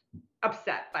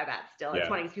upset by that still. It's Yeah.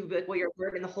 funny because people be like, well, you're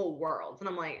third in the whole world. And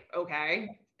I'm like,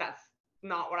 okay, that's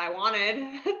not what I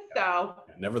wanted. So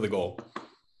Never the goal.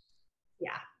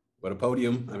 yeah. But a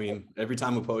podium, I mean, every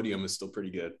time a podium is still pretty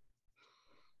good.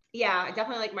 Yeah, I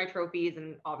definitely like my trophies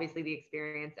and obviously the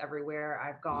experience everywhere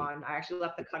I've gone. I actually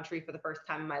left the country for the first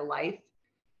time in my life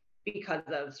because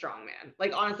of strongman.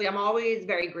 Like honestly, I'm always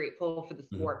very grateful for the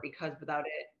sport because without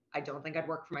it, I don't think I'd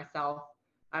work for myself.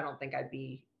 I don't think I'd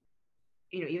be,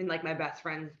 even like my best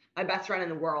friend in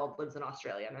the world lives in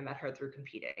Australia and I met her through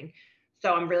competing.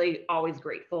 So I'm really always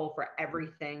grateful for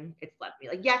everything it's led me.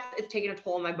 Like, yes, it's taken a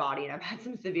toll on my body and I've had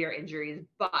some severe injuries,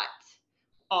 but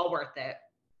all worth it.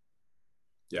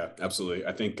 Yeah, absolutely.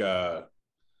 I think a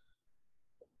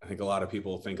lot of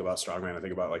people think about strongman. I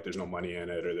think about like there's no money in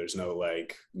it or there's no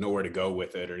like nowhere to go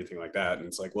with it or anything like that. And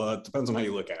it's like, well, it depends on how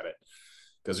you look at it.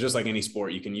 Because just like any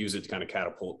sport, you can use it to kind of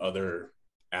catapult other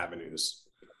avenues.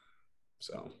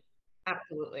 So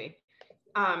Absolutely.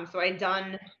 I'm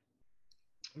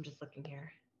just looking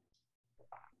here.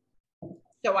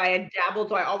 So I had dabbled,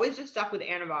 so I always just stuck with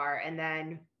Anavar. And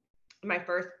then my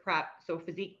first prep, so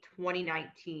Physique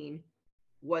 2019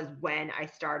 was when I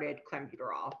started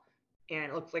clenbuterol. And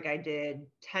it looks like I did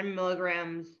 10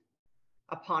 milligrams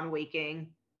upon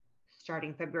waking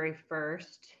starting February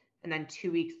 1st. And then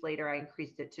 2 weeks later, I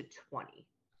increased it to 20.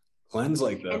 cleanse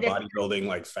like the And this, bodybuilding,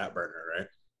 like fat burner, right?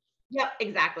 yeah,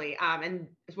 exactly.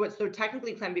 So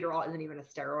technically clenbuterol isn't even a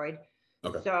steroid.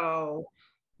 Okay. So,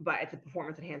 but it's a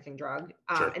performance enhancing drug.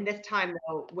 Sure. And this time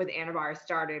though, with Anavar, I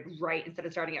started right, instead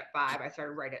of starting at 5, I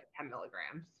started right at 10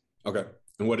 milligrams. Okay.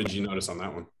 And what did you notice on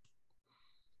that one?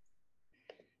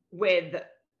 With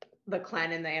the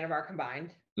Clen and the Anavar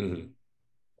combined. Mm-hmm.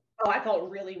 Oh, I felt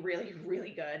really, really,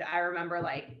 really good. I remember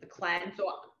like the Clen.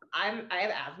 So I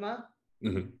have asthma.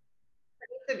 Mm-hmm.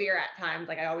 Pretty severe at times.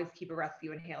 Like I always keep a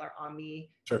rescue inhaler on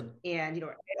me. Sure. And it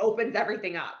opens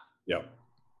everything up. Yeah.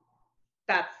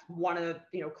 That's one of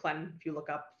the, Clen, if you look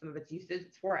up some of its uses,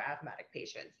 it's for asthmatic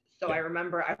patients. So I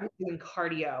remember I was doing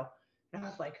cardio and I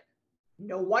was like,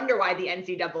 no wonder why the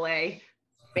NCAA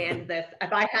banned this.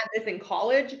 If I had this in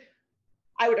college,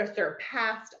 I would have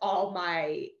surpassed all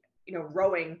my,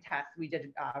 rowing tests. We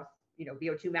did,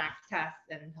 VO2 max tests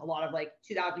and a lot of like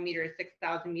 2,000 meters,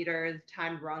 6,000 meters,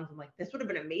 timed runs. I'm like, this would have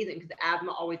been amazing because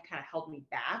asthma always kind of held me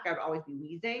back. I would always be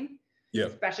wheezing,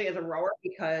 especially as a rower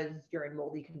because you're in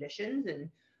moldy conditions and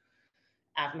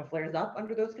asthma flares up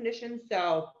under those conditions.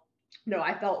 So no,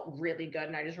 I felt really good.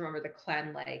 And I just remember the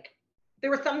Clen, like there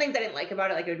were some things I didn't like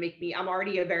about it. Like it would make me, I'm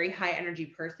already a very high energy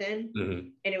person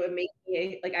and it would make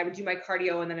me like, I would do my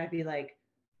cardio and then I'd be like,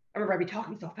 I remember I'd be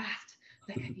talking so fast.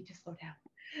 Like I need to slow down.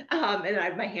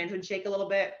 And my hands would shake a little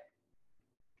bit,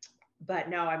 but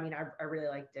no, I mean, I really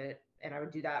liked it. And I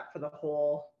would do that for the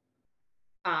whole,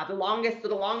 the longest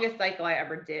cycle I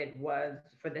ever did was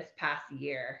for this past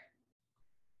year.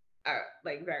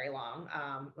 Like very long.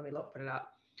 Let me put it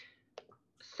up.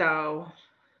 So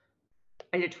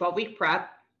I did 12-week prep.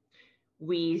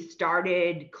 We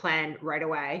started Clen right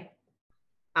away.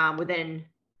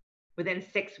 Within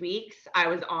 6 weeks, I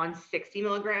was on 60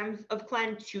 milligrams of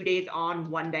Clen, 2 days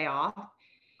on, 1 day off.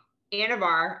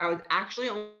 Anavar, I was actually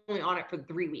only on it for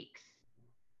 3 weeks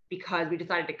because we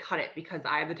decided to cut it because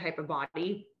I have the type of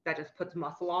body that just puts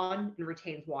muscle on and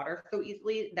retains water so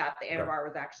easily that the Anavar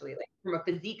was actually, like, from a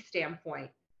physique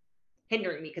standpoint,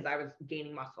 hindering me because I was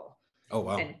gaining muscle. Oh,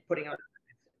 wow. And putting on,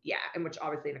 and which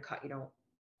obviously in a cut, you don't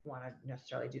want to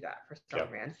necessarily do that for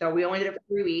strongman. So we only did it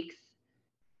for 3 weeks.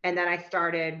 And then I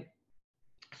started,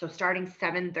 so starting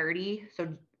 7/30, so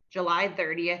July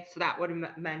 30th, so that would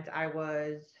have meant I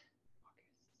was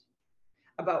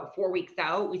about 4 weeks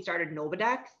out. We started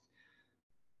Novadex.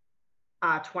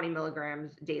 20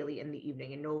 milligrams daily in the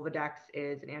evening. And Nolvadex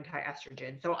is an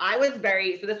anti-estrogen. So I was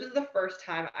so this was the first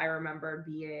time I remember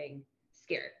being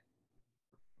scared.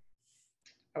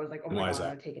 I was like, oh my God, I'm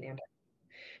going to take an anti.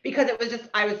 Because it was just,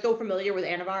 I was so familiar with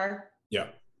Anavar. Yeah.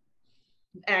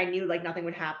 And I knew like nothing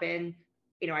would happen.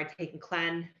 You know, I'd taken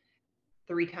Clen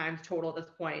 3 times total at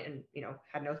this point and, you know,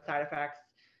 had no side effects.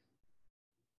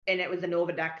 And it was the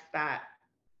Nolvadex that,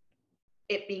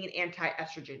 it being an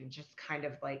anti-estrogen, just kind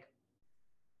of like,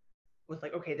 was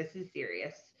like, okay, this is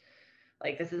serious.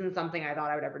 Like, this isn't something I thought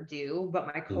I would ever do. But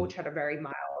my coach had a very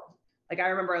mild, like, I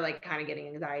remember like kind of getting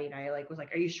anxiety, and I like was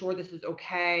like, are you sure this is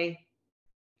okay?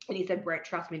 And he said, Britt,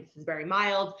 trust me, this is very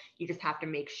mild. You just have to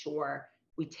make sure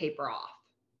we taper off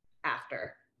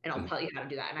after. And I'll tell you how to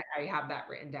do that. And I have that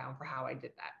written down for how I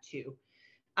did that too.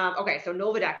 Okay, so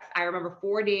Nolvadex, I remember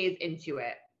 4 days into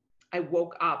it, I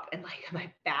woke up and like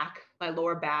my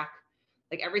lower back,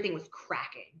 like everything was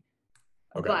cracking.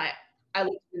 Okay. But I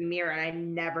looked in the mirror and I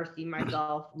never seen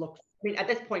myself look. I mean, at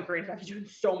this point, granted, I was doing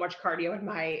so much cardio and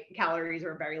my calories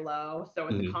are very low. So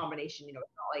it's a combination, you know,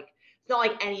 it's not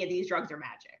like any of these drugs are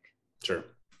magic. Sure.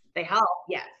 They help,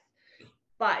 yes.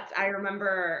 But I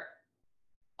remember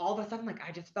all of a sudden, like,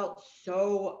 I just felt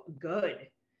so good.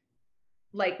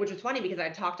 Like, which was funny because I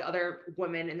talked to other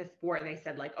women in the sport and they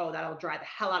said like, oh, that'll dry the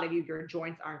hell out of you. Your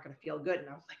joints aren't going to feel good. And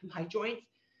I was like, my joints,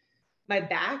 my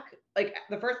back, like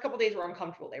the first couple of days were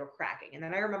uncomfortable. They were cracking. And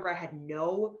then I remember I had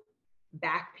no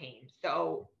back pain.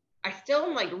 So I still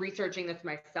am like researching this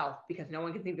myself because no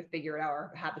one can seem to figure it out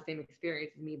or have the same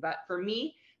experience as me. But for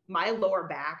me, my lower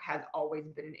back has always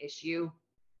been an issue.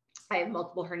 I have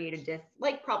multiple herniated discs,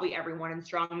 like probably everyone in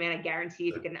strongman. I guarantee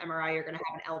if you get an MRI, you're going to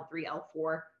have an L3,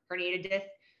 L4 herniated disc.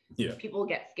 Yeah. People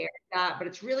get scared of that, but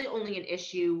it's really only an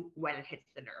issue when it hits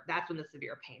the nerve. That's when the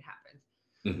severe pain happens.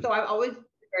 Mm-hmm. So I've always been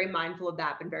very mindful of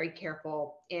that, been very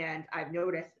careful. And I've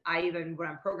noticed when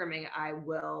I'm programming, I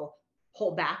will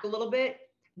pull back a little bit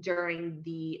during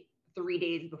the 3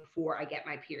 days before I get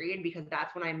my period, because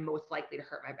that's when I'm most likely to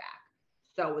hurt my back.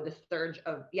 So with a surge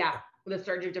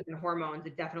of different hormones,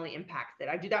 it definitely impacts it.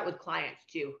 I do that with clients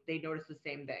too. They notice the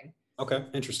same thing. Okay,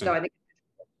 interesting. So I think,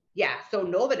 yeah. So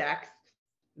Nolvadex,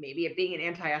 maybe it being an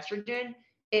anti-estrogen,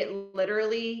 it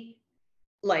literally,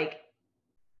 like,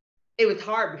 it was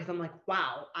hard because I'm like,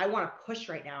 wow, I want to push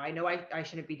right now. I know I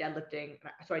shouldn't be deadlifting,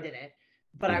 so I didn't.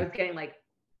 But I was getting like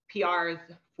PRs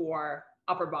for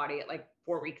upper body at like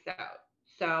 4 weeks out.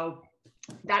 So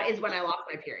that is when I lost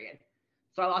my period.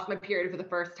 So I lost my period for the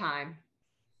first time,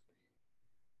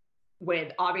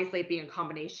 with obviously it being a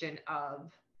combination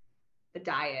of the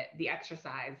diet, the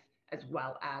exercise, as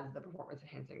well as the performance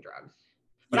enhancing drugs.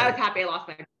 But I was happy I lost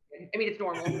my period. I mean, it's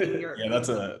normal. Yeah,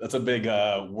 that's a big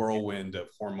whirlwind of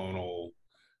hormonal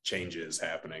changes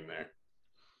happening there.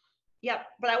 Yep,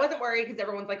 but I wasn't worried because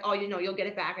everyone's like, oh, you know, you'll get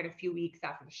it back in a few weeks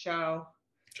after the show.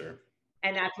 Sure.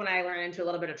 And that's when I ran into a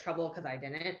little bit of trouble because I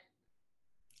didn't.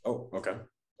 Oh, okay.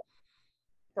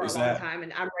 For a long time,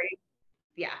 and I'm ready.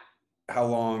 Yeah. How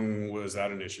long was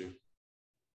that an issue?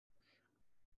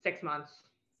 6 months.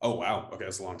 Oh, wow. Okay,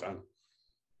 that's a long time.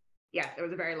 Yes, it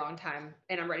was a very long time,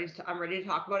 and I'm ready to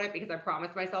talk about it because I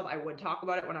promised myself I would talk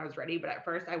about it when I was ready. But at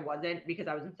first, I wasn't because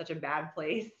I was in such a bad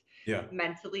place,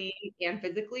 mentally and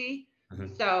physically.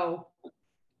 Mm-hmm. So,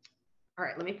 all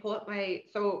right, let me pull up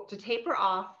so to taper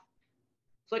off.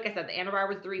 So, like I said, the Anavar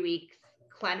was 3 weeks.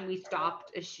 Clen we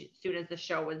stopped as soon as the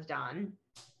show was done.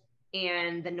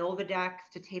 And the Nolvadex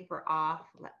to taper off,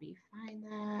 let me find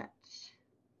that.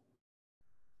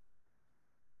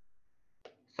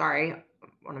 Sorry, I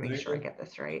want to make sure I get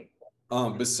this right.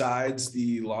 Besides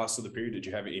the loss of the period, did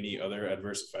you have any other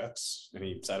adverse effects,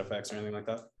 any side effects or anything like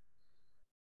that?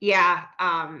 Yeah,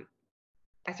 I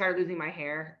started losing my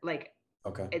hair. Like,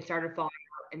 it started falling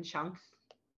out in chunks.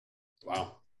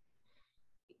 Wow.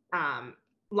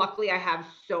 Luckily, I have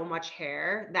so much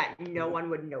hair that no one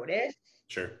would notice.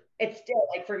 Sure. It's still,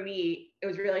 like, for me, it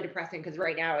was really depressing because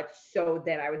right now it's so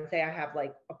thin. I would say I have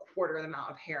like a quarter of the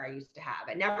amount of hair I used to have.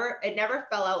 It never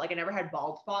fell out. Like, I never had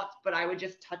bald spots, but I would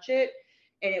just touch it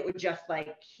and it would just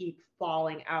like keep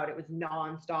falling out. It was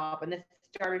nonstop. And this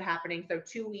started happening. So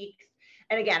 2 weeks.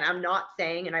 And again, I'm not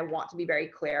saying, and I want to be very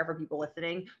clear for people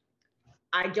listening,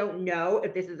 I don't know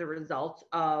if this is a result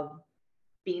of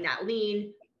being that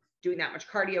lean, doing that much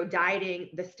cardio, dieting,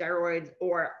 the steroids,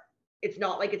 or it's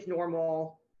not like it's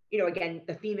normal. You know, again,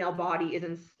 the female body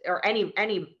isn't, or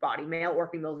any body, male or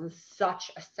female, is in such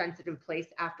a sensitive place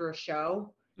after a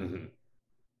show. Mm-hmm.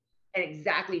 And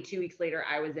exactly 2 weeks later,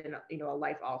 I was in, a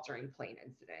life-altering plane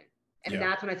incident. And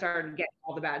that's when I started getting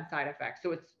all the bad side effects.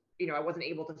 So it's, I wasn't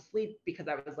able to sleep because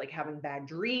I was like having bad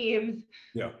dreams.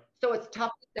 Yeah. So it's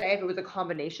tough to say if it was a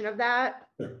combination of that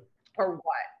Sure. or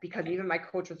what, because even my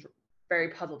coach was very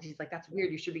puzzled. He's like, that's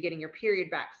weird. You should be getting your period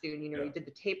back soon. You did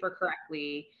the taper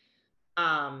correctly.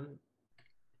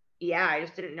 Yeah, I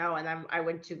just didn't know. And then I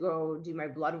went to go do my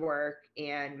blood work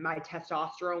and my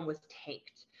testosterone was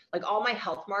tanked. Like all my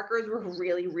health markers were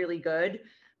really, really good,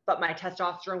 but my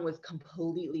testosterone was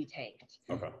completely tanked.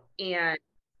 Okay. And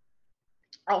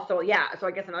also, yeah, so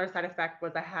I guess another side effect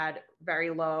was I had very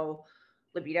low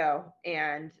libido.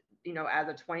 And, as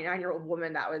a 29-year-old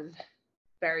woman, that was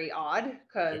very odd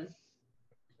because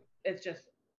it's just,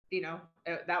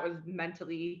 that was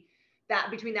mentally, that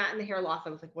between that and the hair loss, I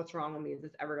was like, what's wrong with me? Is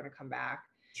this ever going to come back?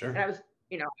 Sure. And I was,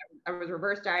 I was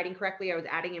reverse dieting correctly. I was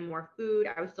adding in more food.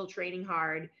 I was still training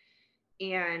hard.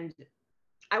 And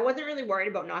I wasn't really worried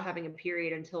about not having a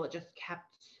period until it just kept,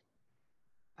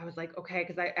 I was like, okay,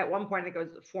 because at one point, I think it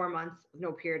was 4 months,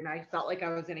 no period, and I felt like I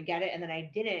was going to get it, and then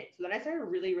I didn't. So then I started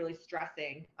really, really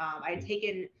stressing. I had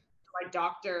taken my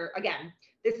doctor, again,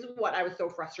 this is what I was so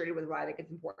frustrated with, why I think it's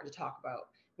important to talk about.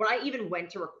 When I even went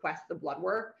to request the blood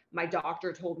work, my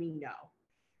doctor told me no.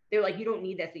 They were like, you don't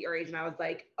need this at your age. And I was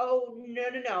like, oh,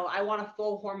 no. I want a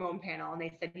full hormone panel. And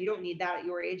they said, you don't need that at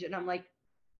your age. And I'm like,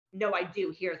 no, I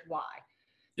do. Here's why.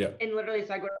 Yeah. And literally,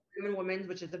 so I go to Women Women's,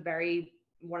 which is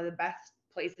one of the best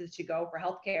places to go for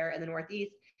healthcare in the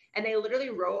Northeast. And they literally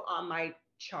wrote on my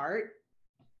chart,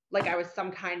 like I was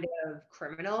some kind of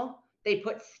criminal. They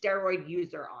put steroid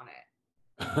user on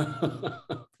it.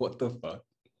 What the fuck?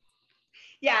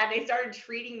 Yeah. And they started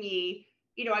treating me,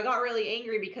 I got really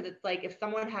angry because it's like, if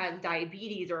someone has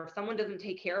diabetes or if someone doesn't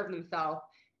take care of themselves,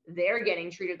 they're getting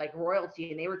treated like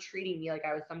royalty, and they were treating me like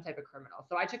I was some type of criminal.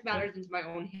 So I took matters into my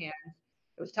own hands.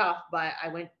 It was tough, but I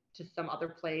went to some other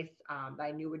place that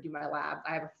I knew would do my labs.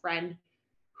 I have a friend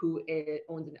who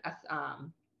owns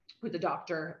who's a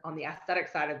doctor on the aesthetic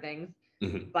side of things.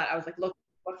 Mm-hmm. But I was like, look,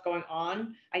 what's going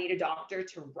on? I need a doctor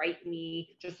to write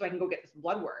me just so I can go get this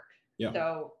blood work. Yeah.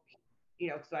 So,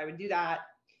 so I would do that.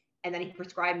 And then he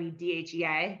prescribed me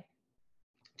DHEA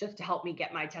just to help me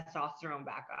get my testosterone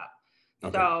back up.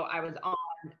 Okay. So I was on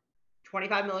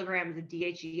 25 milligrams of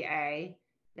DHEA.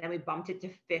 Then we bumped it to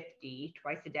 50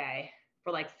 twice a day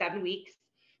for like 7 weeks.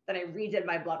 Then I redid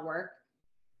my blood work.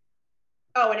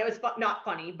 Oh, and it was not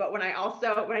funny, but when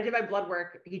I did my blood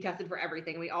work, he tested for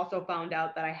everything. We also found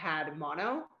out that I had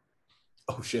mono.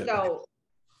 Oh shit. So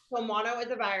mono is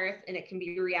a virus and it can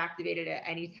be reactivated at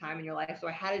any time in your life. So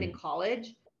I had it in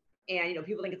college, and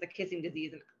people think it's a kissing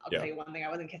disease. And I'll tell you one thing, I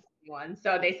wasn't kissing anyone.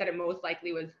 So they said it most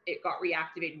likely it got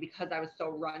reactivated because I was so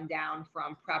run down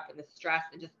from prep and the stress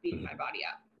and just beating my body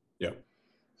up. Yeah.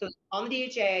 So on the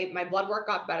DHA, my blood work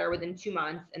got better within 2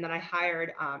 months. And then I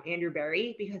hired Andrew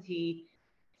Berry because he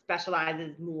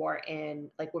specializes more in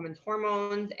like women's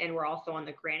hormones. And we're also on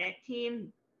the Granite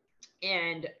team.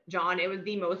 And John, it was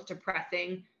the most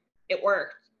depressing. It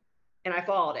worked and I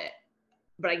followed it.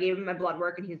 But I gave him my blood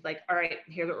work and he's like, all right,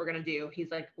 here's what we're going to do. He's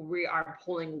like, we are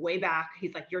pulling way back.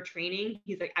 He's like, you're training.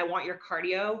 He's like, I want your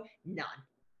cardio. None.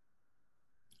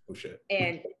 Oh shit.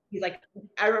 And he's like,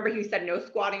 I remember he said no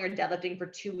squatting or deadlifting for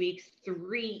 2 weeks,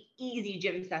 3 easy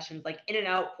gym sessions, like in and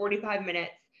out, 45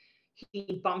 minutes.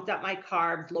 He bumped up my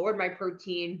carbs, lowered my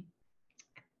protein.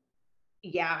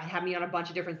 Yeah, had me on a bunch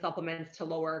of different supplements to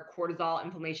lower cortisol,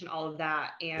 inflammation, all of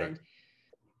that. And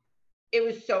it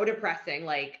was so depressing.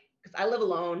 Like, because I live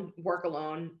alone, work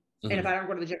alone. And if I don't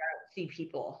go to the gym, I don't see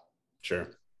people. Sure.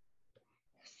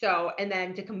 So, and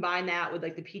then to combine that with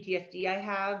like the PTSD I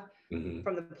have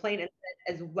from the plane incident,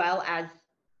 as well as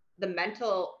the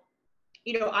mental,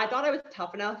 I thought I was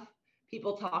tough enough.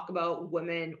 People talk about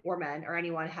women or men or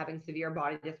anyone having severe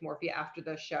body dysmorphia after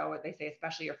the show. They say,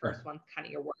 especially your first one's kind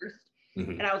of your worst.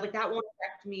 And I was like, that won't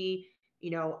affect me.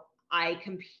 I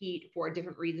compete for a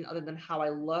different reason other than how I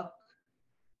look.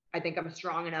 I think I'm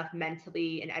strong enough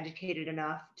mentally and educated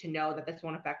enough to know that this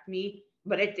won't affect me,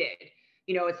 but it did.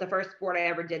 It's the first sport I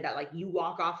ever did that, like, you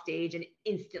walk off stage and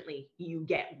instantly you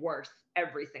get worse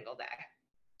every single day.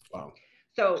 Wow.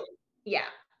 So yeah.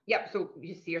 Yep. So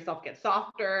you see yourself get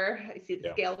softer, you see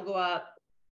the scale go up,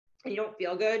 and you don't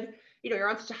feel good. You're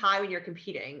on such a high when you're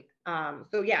competing.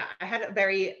 So yeah, I had a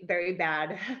very, very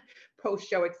bad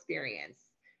post-show experience,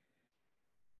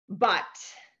 but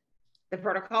the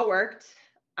protocol worked.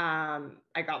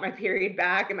 I got my period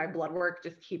back, and my blood work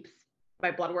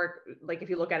like, if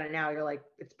you look at it now, you're like,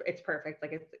 it's perfect.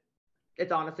 Like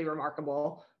it's honestly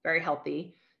remarkable, very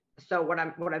healthy. So what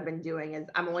I've been doing is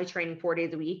I'm only training 4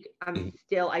 days a week.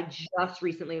 I just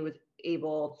recently was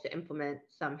able to implement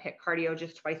some HIIT cardio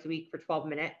just twice a week for 12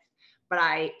 minutes. But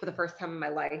I, for the first time in my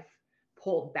life,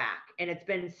 pulled back. And it's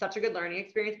been such a good learning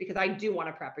experience because I do want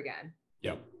to prep again.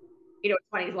 Yeah. It's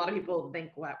funny because a lot of people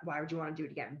think, why would you want to do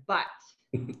it again? But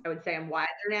I would say I'm wiser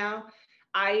now.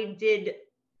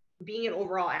 Being an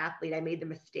overall athlete, I made the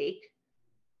mistake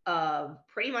of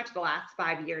pretty much the last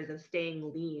 5 years of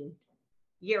staying lean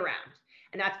year round.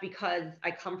 And that's because I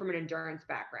come from an endurance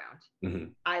background. Mm-hmm.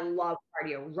 I love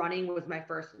cardio. Running was my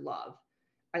first love.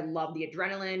 I love the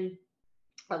adrenaline.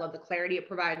 I love the clarity it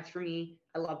provides for me.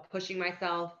 I love pushing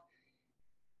myself.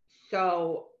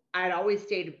 So I'd always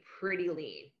stayed pretty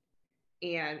lean.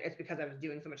 And it's because I was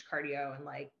doing so much cardio and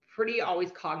like pretty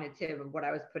always cognitive of what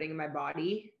I was putting in my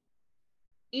body.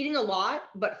 Eating a lot,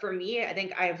 but for me, I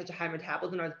think I have such a high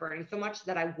metabolism. I was burning so much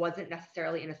that I wasn't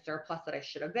necessarily in a surplus that I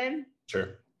should have been.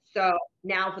 Sure. So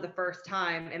now for the first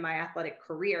time in my athletic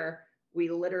career, we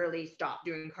literally stopped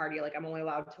doing cardio. Like I'm only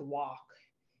allowed to walk,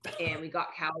 and we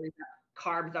got calories up,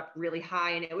 carbs up really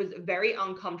high. And it was a very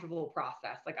uncomfortable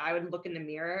process. Like I would look in the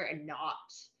mirror and not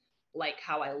like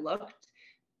how I looked.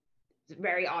 It's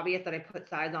very obvious that I put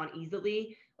size on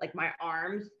easily. Like my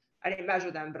arms, I didn't measure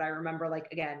them, but I remember like,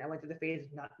 again, I went through the phase,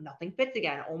 nothing fits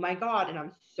again. Oh my God. And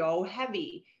I'm so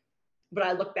heavy. But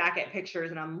I look back at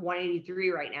pictures and I'm 183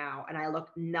 right now, and I look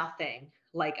nothing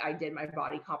like I did my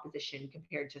body composition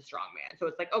compared to strongman. So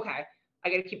it's like, okay, I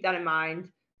got to keep that in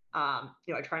mind. I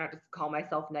try not to call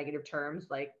myself negative terms,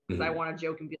 like, because I want to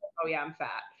joke and be like, oh yeah, I'm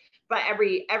fat. But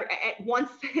once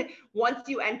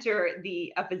you enter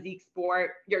a physique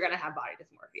sport, you're gonna have body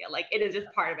dysmorphia. Like it is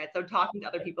just part of it. So talking to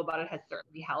other people about it has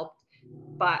certainly helped.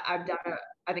 But I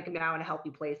think I'm now in a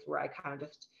healthy place where I kind of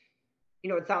just,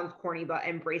 it sounds corny, but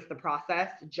embrace the process.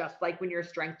 Just like when you're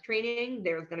strength training,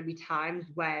 there's going to be times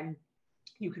when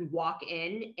you can walk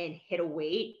in and hit a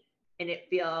weight and it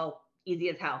feel easy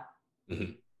as hell.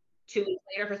 Mm-hmm. 2 weeks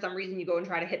later, for some reason, you go and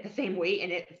try to hit the same weight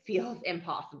and it feels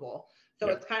impossible. So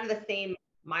It's kind of the same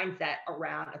mindset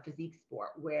around a physique sport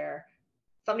where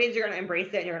some days you're going to embrace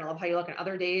it and you're going to love how you look, and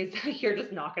other days you're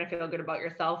just not going to feel good about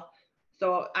yourself.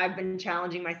 So I've been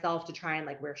challenging myself to try and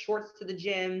like wear shorts to the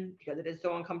gym because it is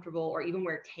so uncomfortable, or even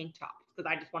wear tank tops because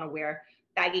I just want to wear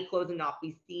baggy clothes and not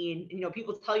be seen. And,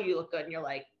 people tell you look good and you're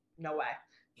like, no way.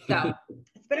 So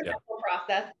it's been a mental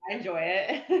process. I enjoy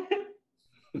it.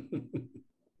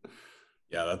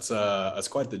 Yeah, that's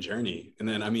quite the journey. And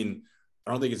then, I mean,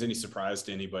 I don't think it's any surprise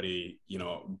to anybody,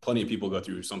 plenty of people go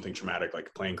through something traumatic like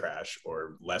a plane crash,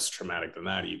 or less traumatic than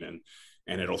that even,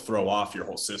 and it'll throw off your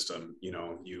whole system.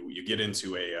 You get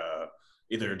into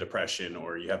either a depression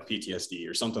or you have PTSD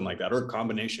or something like that, or a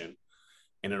combination,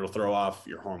 and it'll throw off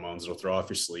your hormones, it'll throw off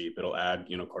your sleep, it'll add,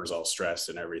 cortisol, stress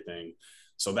and everything.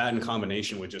 So that in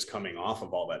combination with just coming off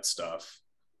of all that stuff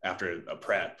after a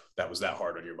prep that was that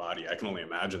hard on your body, I can only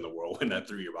imagine the whirlwind that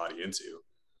threw your body into.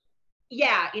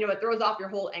 Yeah, it throws off your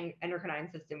whole endocrine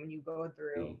system when you go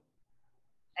through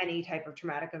any type of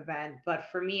traumatic event. But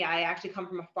for me, I actually come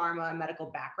from a pharma and medical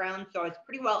background, so I was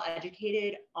pretty well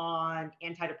educated on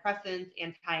antidepressants,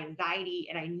 anti-anxiety,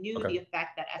 and I knew the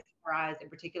effect that SSRIs in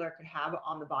particular could have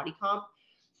on the body comp.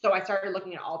 So I started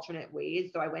looking at alternate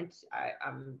ways. So I know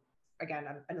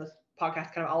this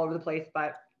podcast kind of all over the place,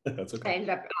 but that's okay. I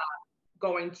ended up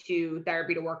going to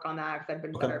therapy to work on that because I've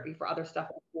been therapy for other stuff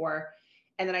before.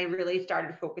 And then I really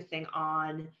started focusing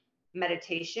on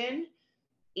meditation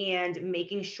and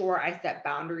making sure I set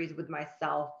boundaries with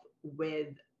myself with,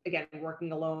 again,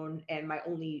 working alone and my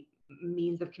only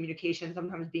means of communication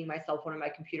sometimes being my cell phone and my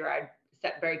computer. I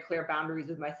set very clear boundaries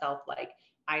with myself. Like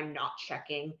I'm not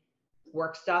checking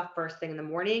work stuff first thing in the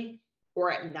morning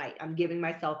or at night. I'm giving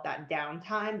myself that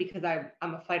downtime because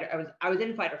I'm a fighter. I was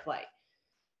in fight or flight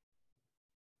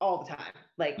all the time,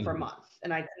 like for months.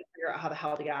 And I couldn't figure out how the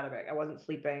hell to get out of it. I wasn't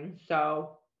sleeping.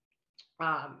 So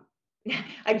I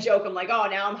joke, I'm like, oh,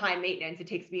 now I'm high maintenance. It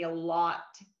takes me a lot,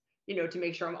 to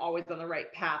make sure I'm always on the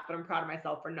right path, but I'm proud of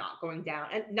myself for not going down.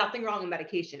 And nothing wrong with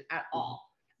medication at all.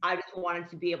 I just wanted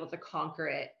to be able to conquer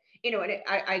it. And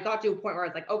I got to a point where I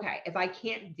was like, okay, if I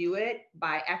can't do it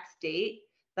by X date,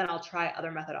 then I'll try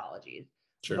other methodologies.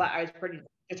 Sure. But I was pretty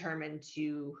determined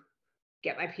to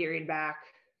get my period back.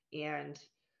 And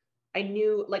I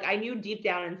knew deep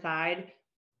down inside,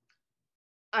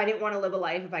 I didn't want to live a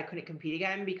life if I couldn't compete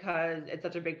again because it's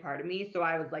such a big part of me. So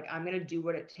I was like, I'm going to do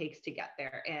what it takes to get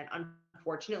there. And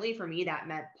unfortunately for me, that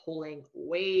meant pulling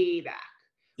way back,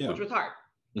 which was hard.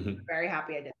 I'm very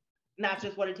happy I did. And that's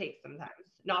just what it takes sometimes.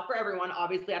 Not for everyone.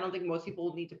 Obviously, I don't think most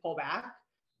people need to pull back.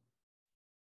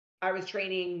 I was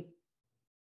training,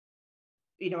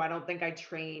 I don't think I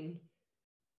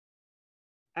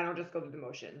don't just go through the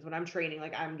motions. When I'm training,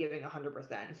 like I'm giving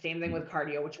 100%. Same thing with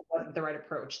cardio, which wasn't the right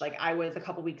approach. Like I was a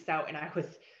couple weeks out and I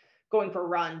was going for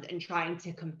runs and trying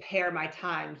to compare my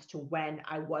times to when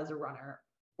I was a runner,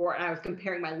 and I was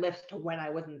comparing my lifts to when I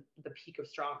was in the peak of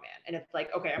strongman. And it's like,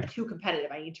 okay, I'm too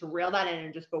competitive. I need to reel that in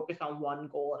and just focus on one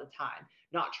goal at a time,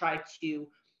 not try to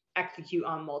execute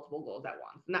on multiple goals at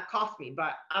once. And that cost me,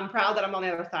 but I'm proud that I'm on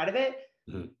the other side of it.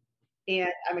 Mm-hmm.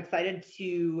 And I'm excited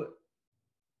to,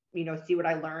 see what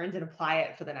I learned and apply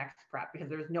it for the next prep, because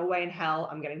there's no way in hell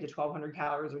I'm getting to 1,200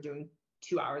 calories or doing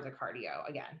 2 hours of cardio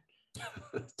again.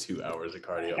 2 hours of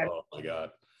cardio. Oh my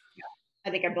God. I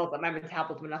think I built up my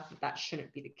metabolism enough that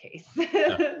shouldn't be the case.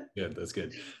 Good. That's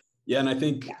good. Yeah. And I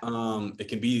think it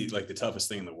can be like the toughest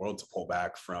thing in the world to pull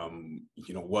back from,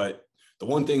 the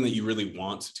one thing that you really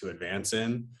want to advance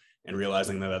in, and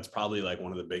realizing that that's probably like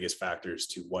one of the biggest factors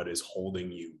to what is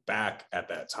holding you back at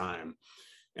that time.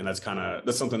 And that's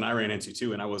something I ran into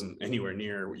too. And I wasn't anywhere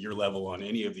near your level on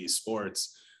any of these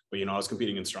sports, but, I was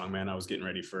competing in strongman. I was getting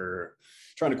ready for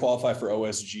trying to qualify for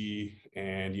OSG,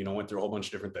 and, went through a whole bunch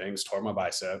of different things, tore my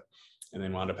bicep, and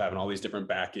then wound up having all these different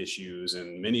back issues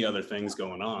and many other things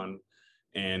going on.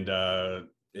 And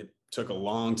it took a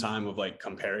long time of like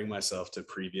comparing myself to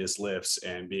previous lifts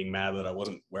and being mad that I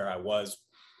wasn't where I was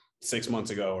 6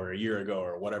 months ago or a year ago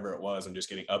or whatever it was, and just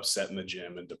getting upset in the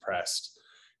gym and depressed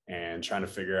and trying to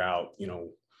figure out,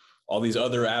 all these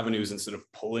other avenues instead of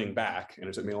pulling back. And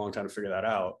it took me a long time to figure that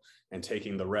out, and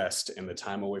taking the rest and the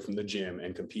time away from the gym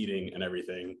and competing and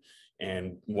everything,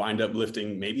 and wind up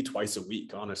lifting maybe twice a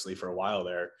week, honestly, for a while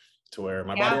there, to where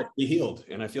my body actually healed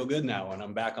and I feel good now. And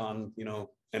I'm back on,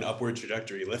 an upward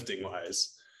trajectory lifting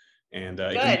wise. And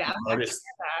it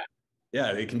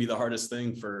can be the hardest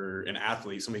thing for an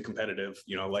athlete, somebody competitive,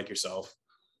 like yourself,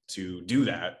 to do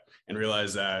that and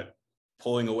realize that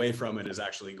pulling away from it is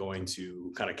actually going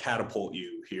to kind of catapult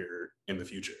you here in the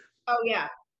future. Oh yeah.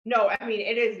 No, I mean,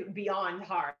 it is beyond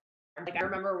hard. Like, I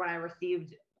remember when I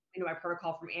received, my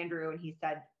protocol from Andrew, and he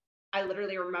said, I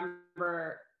literally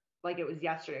remember like it was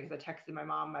yesterday, because I texted my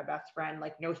mom, my best friend,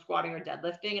 like, no squatting or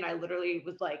deadlifting. And I literally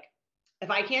was like,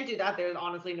 if I can't do that, there's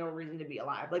honestly no reason to be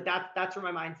alive. Like that's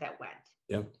where my mindset went.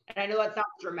 Yeah. And I know that sounds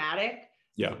dramatic.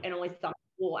 Yeah. And only some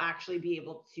people will actually be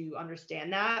able to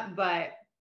understand that. But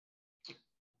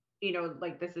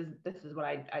like this is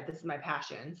what this is my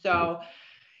passion. So,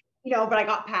 but I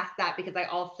got past that, because I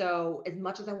also, as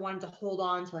much as I wanted to hold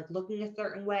on to like looking a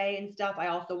certain way and stuff, I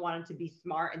also wanted to be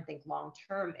smart and think long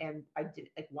term. And I did,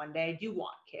 like, one day I do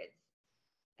want kids,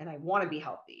 and I want to be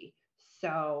healthy.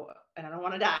 So, and I don't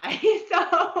want to die.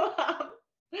 So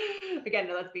again,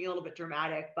 no, that's being a little bit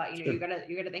dramatic, but you gotta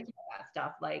think about that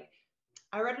stuff. Like,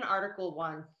 I read an article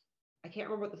once, I can't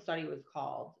remember what the study was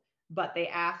called, but they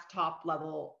asked top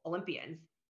level Olympians,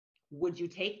 would you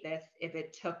take this if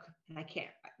it took, and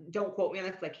don't quote me on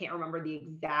this, because I can't remember the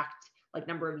exact like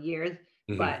number of years,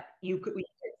 but you could,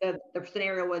 the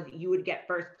scenario was you would get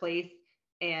first place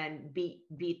and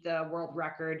beat the world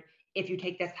record if you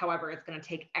take this. However, it's going to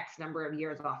take X number of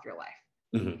years off your life.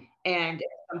 And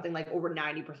something like over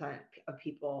 90% of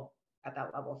people at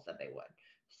that level said they would.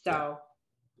 So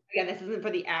again, this isn't for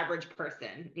the average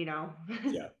person,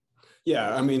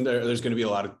 Yeah. I mean, there's going to be a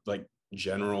lot of like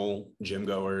general gym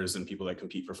goers and people that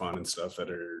compete for fun and stuff that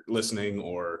are listening,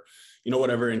 or,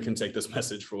 whatever, and can take this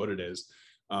message for what it is.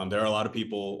 There are a lot of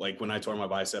people, like when I tore my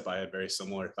bicep, I had very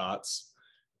similar thoughts.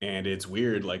 And it's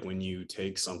weird, like when you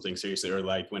take something seriously, or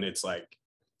like when it's like,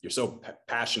 you're so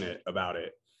passionate about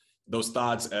it, those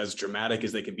thoughts, as dramatic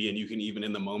as they can be, and you can even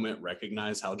in the moment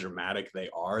recognize how dramatic they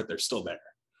are, they're still there.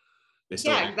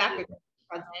 Exactly.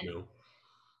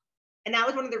 And that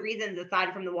was one of the reasons,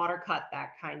 aside from the water cut,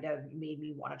 that kind of made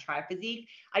me want to try physique.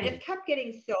 I just kept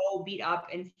getting so beat up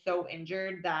and so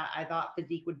injured that I thought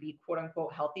physique would be quote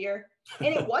unquote healthier.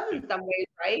 And it was in some ways,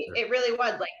 right? It really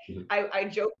was. Like, I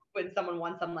joked with someone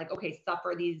once, I'm like, okay,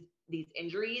 suffer these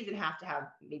injuries and have to have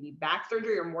maybe back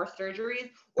surgery or more surgeries,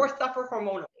 or suffer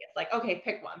hormonally. It's like, okay,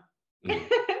 pick one.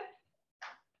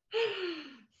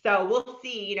 So we'll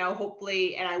see,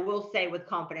 hopefully, and I will say with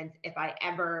confidence, if I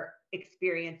ever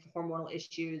experience hormonal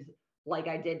issues like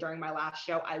I did during my last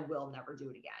show, I will never do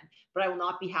it again. But I will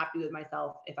not be happy with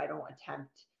myself if I don't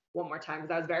attempt one more time,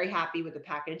 because I was very happy with the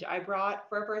package I brought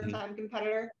for a first-time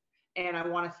competitor. And I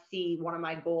want to see, one of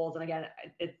my goals, and again,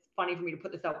 it's funny for me to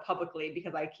put this out publicly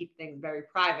because I keep things very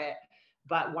private,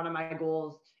 but one of my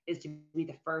goals is to be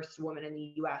the first woman in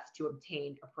the US to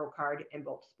obtain a pro card in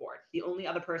both sports. The only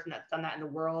other person that's done that in the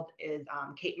world is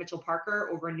Kate Mitchell-Parker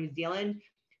over in New Zealand.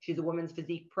 She's a women's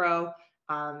physique pro.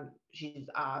 She's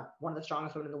one of the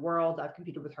strongest women in the world. I've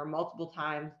competed with her multiple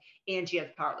times, and she has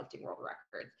powerlifting world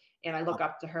records. And I look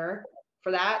up to her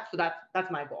for that. So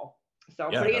that's my goal. So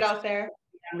putting it out there,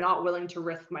 I'm not willing to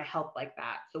risk my health like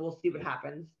that. So we'll see what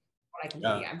happens. when I compete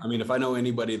Yeah, again. I mean, if I know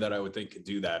anybody that I would think could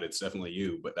do that, it's definitely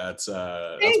you. But that's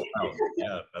wild.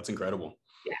 Yeah, that's incredible.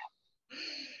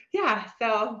 Yeah,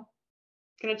 so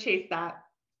gonna chase that.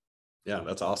 Yeah,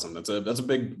 that's awesome. That's a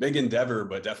big endeavor,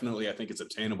 but definitely I think it's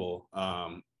obtainable.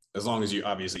 As long as you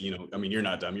obviously, I mean, you're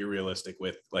not dumb. You're realistic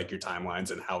with like your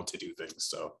timelines and how to do things.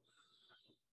 So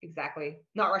Exactly.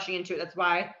 Not rushing into it. That's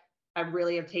why I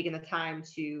really have taken the time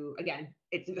to, again,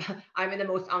 it's I'm in the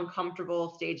most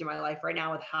uncomfortable stage of my life right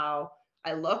now with how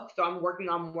I look. So I'm working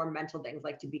on more mental things,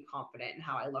 like to be confident in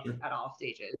how I look at all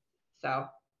stages. So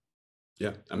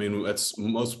yeah, I mean, that's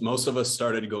most of us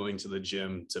started going to the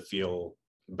gym to feel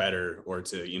better or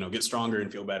to get stronger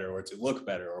and feel better or to look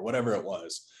better or whatever it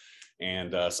was.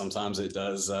 And sometimes it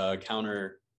does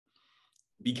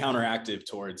be counteractive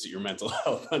towards your mental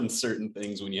health on certain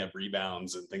things when you have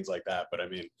rebounds and things like that. But I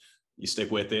mean, you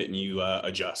stick with it and you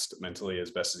adjust mentally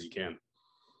as best as you can.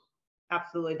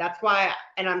 absolutely. That's why,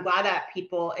 and I'm glad that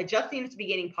it just seems to be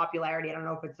gaining popularity. I don't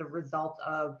know if it's a result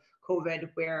of COVID,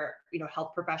 where,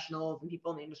 health professionals and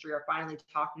people in the industry are finally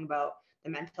talking about the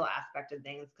mental aspect of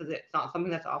things, because it's not something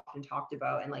that's often talked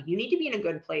about. And like, you need to be in a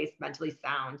good place, mentally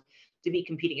sound, to be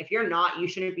competing. If you're not, you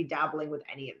shouldn't be dabbling with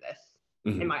any of this,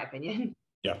 in my opinion.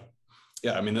 Yeah.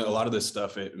 Yeah. I mean, a lot of this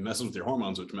stuff, it messes with your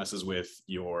hormones, which messes with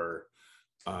your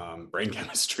brain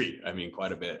chemistry. I mean,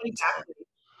 quite a bit. Exactly. So,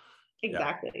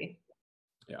 exactly.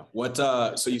 Yeah. What,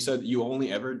 so you said you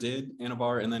only ever did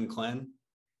Anavar and then Clen?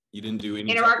 You didn't do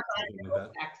any Anavar,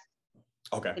 like that?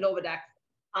 Okay. Nolvadex.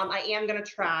 I am going to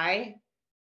try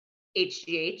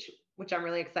HGH, which I'm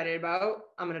really excited about.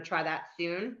 I'm going to try that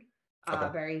soon. Okay.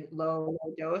 Very low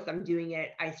dose. I'm doing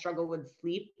it. I struggle with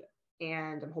sleep,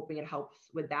 and I'm hoping it helps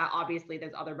with that. Obviously,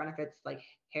 there's other benefits like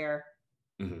hair,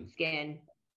 skin,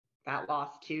 fat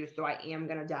loss too. So I am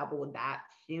going to dabble with that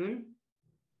soon.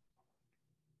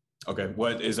 Okay.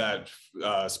 What is that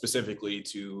specifically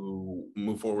to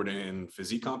move forward in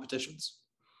physique competitions?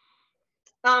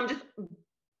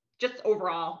 Just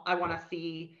overall, I want to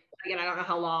see. Again, I don't know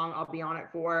how long I'll be on it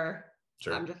for.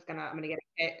 Sure. I'm gonna get a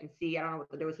hit and see. I don't know what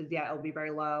the dose is yet. It'll be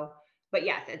very low. But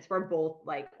yes, it's for both,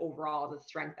 like, overall as a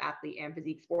strength athlete and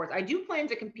physique sports. I do plan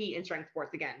to compete in strength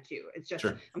sports again too. It's just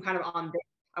sure. I'm kind of on this.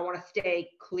 I want to stay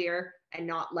clear and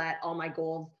not let all my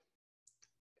goals.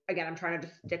 Again, I'm trying to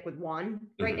just stick with one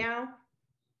right now.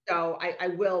 So I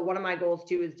will. One of my goals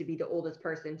too is to be the oldest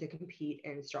person to compete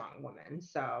in strong women.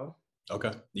 So.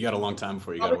 Okay. You got a long time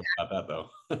before you got to worry about that though.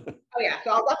 Oh yeah. So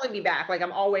I'll definitely be back. Like,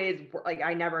 I'm always, like,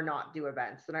 I never not do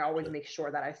events, and I always make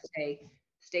sure that I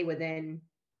stay within,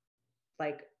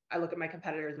 like, I look at my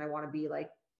competitors and I want to be like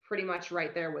pretty much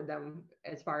right there with them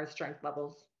as far as strength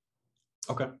levels.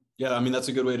 Okay. Yeah. I mean, that's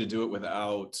a good way to do it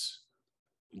without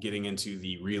getting into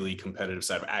the really competitive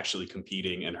side of actually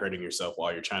competing and hurting yourself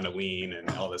while you're trying to lean and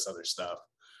all this other stuff.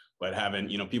 But having,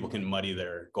 people can muddy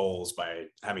their goals by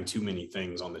having too many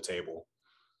things on the table.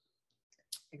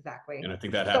 Exactly. And I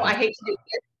think that happens. So I hate to do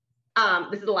this.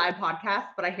 This is a live podcast,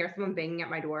 but I hear someone banging at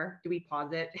my door. Do we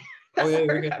pause it? Oh yeah,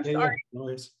 you're good. I'm sorry. No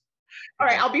worries. All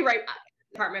right, I'll be right back.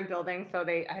 Apartment building, so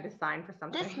I had to sign for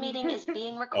something. This meeting is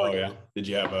being recorded. Oh yeah. Did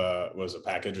you have was a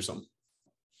package or something?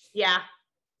 Yeah.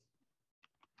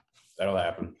 That'll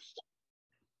happen.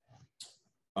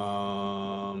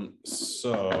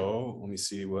 So let me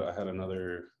see what I had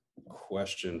another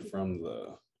question from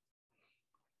the.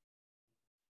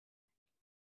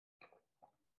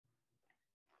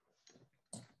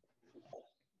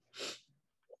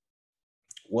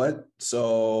 What?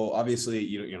 So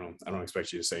obviously, I don't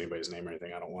expect you to say anybody's name or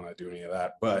anything. I don't want to do any of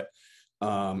that. But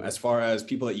as far as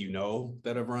people that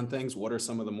that have run things, what are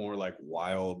some of the more like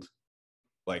wild,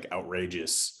 like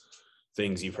outrageous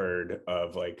things you've heard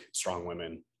of, like strong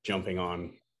women jumping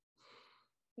on?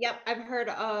 Yep, I've heard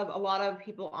of a lot of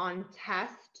people on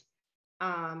Test.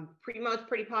 Primo is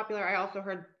pretty popular. I also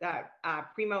heard that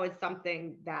Primo is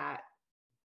something that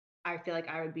I feel like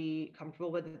I would be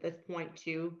comfortable with at this point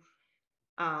too.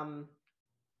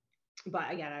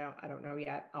 But again, I don't know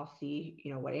yet. I'll see,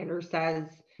 what Andrew says.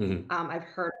 I've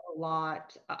heard a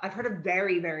lot. I've heard of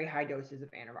very, very high doses of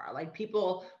Anavar. Like,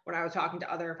 people, when I was talking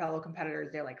to other fellow competitors,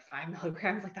 they're like 5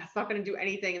 milligrams. Like, that's not going to do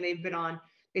anything. And they've been on.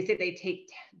 They say they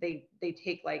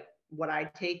take like what I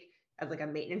take as like a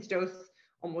maintenance dose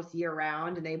almost year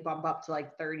round, and they bump up to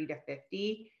like 30 to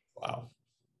 50. Wow.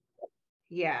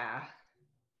 Yeah.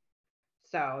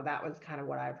 So that was kind of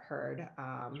what I've heard.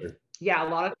 Sure. Yeah, a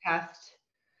lot of tests.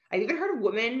 I've even heard of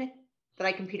women that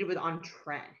I competed with on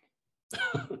Tren.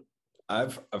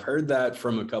 I've heard that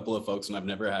from a couple of folks, and I've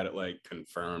never had it like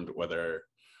confirmed whether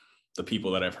the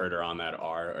people that I've heard are on that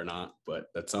are or not, but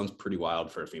that sounds pretty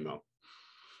wild for a female.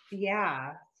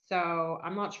 Yeah. So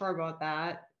I'm not sure about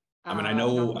that. I mean, I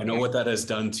know what that has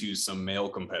done to some male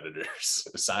competitors,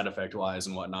 side effect wise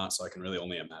and whatnot. So I can really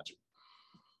only imagine.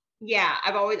 Yeah,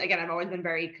 I've always been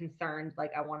very concerned.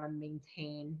 Like, I want to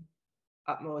maintain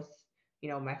utmost,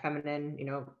 my feminine,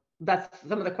 that's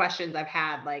some of the questions I've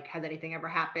had. Like, has anything ever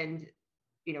happened,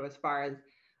 as far as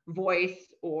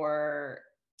voice or,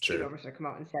 Sure. I'm just gonna come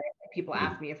out and say, people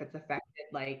ask me if it's affected,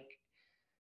 like,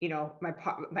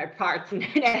 my parts, and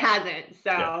it hasn't.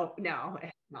 So no,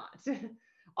 it's not.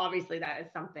 Obviously, that is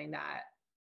something that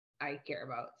I care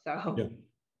about. So yeah.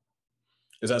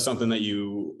 Is that something that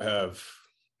you have?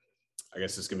 I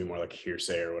guess it's gonna be more like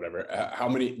hearsay or whatever. How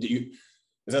many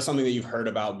is that something that you've heard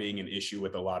about being an issue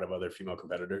with a lot of other female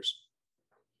competitors?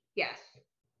 yes.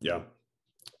 Yeah.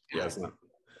 Yeah, it's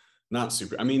not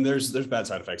super. I mean, there's bad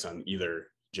side effects on either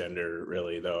gender,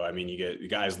 really, though. I mean, you get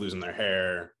guys losing their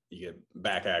hair, you get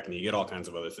back acne, you get all kinds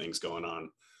of other things going on.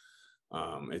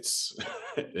 It's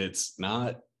it's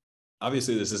not,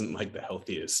 obviously this isn't like the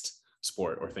healthiest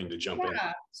sport or thing to jump in.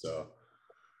 So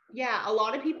yeah, a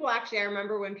lot of people actually, I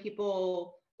remember when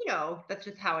people, that's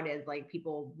just how it is. Like,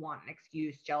 people want an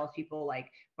excuse, jealous people. Like,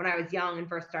 when I was young and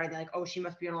first started, they're like, oh, she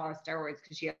must be on a lot of steroids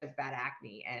because she has bad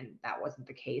acne. And that wasn't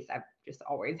the case. I've just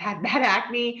always had bad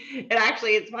acne. And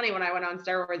actually, it's funny, when I went on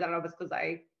steroids, I don't know if it's because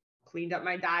I cleaned up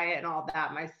my diet and all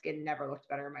that, my skin never looked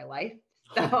better in my life.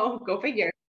 So go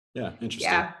figure. yeah,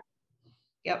 interesting. Yeah.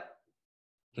 Yep.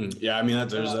 Yeah, I mean,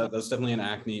 that's definitely an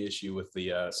acne issue with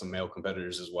the some male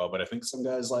competitors as well. But I think some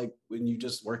guys, like, when you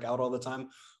just work out all the time,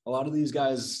 a lot of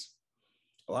guys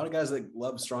that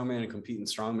love strongman and compete in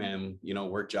strongman,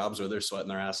 work jobs where they're sweating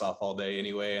their ass off all day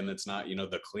anyway, and it's not,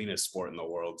 the cleanest sport in the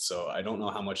world. So I don't know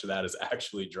how much of that is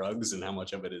actually drugs and how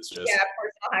much of it is just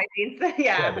personal hygiene.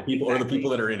 Yeah, the people, exactly. Or the people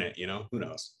that are in it. Who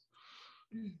knows?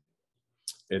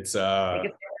 It's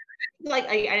like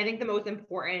I think the most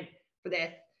important for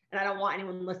this, and I don't want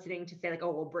anyone listening to say like,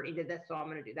 oh, well, Brittany did this, so I'm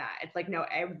going to do that. It's like, no,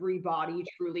 everybody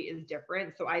truly is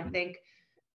different. So I think,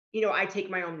 I take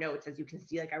my own notes, as you can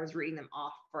see, like I was reading them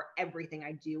off for everything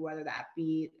I do, whether that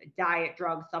be diet,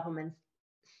 drugs, supplements,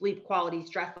 sleep quality,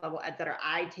 stress level, etc.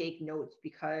 I take notes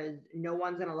because no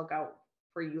one's going to look out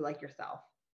for you like yourself.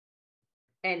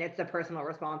 And it's a personal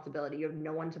responsibility. You have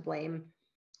no one to blame.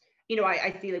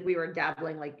 I see, like, we were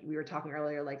dabbling, like we were talking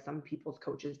earlier, like some people's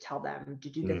coaches tell them to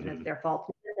do this and it's their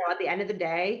fault. At the end of the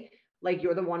day, like,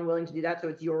 you're the one willing to do that. So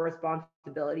it's your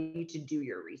responsibility to do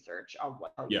your research on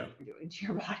what you're doing to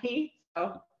your body.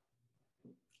 So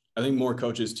I think more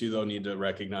coaches too, though, need to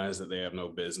recognize that they have no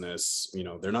business,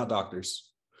 they're not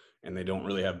doctors and they don't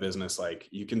really have business. Like,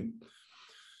 you can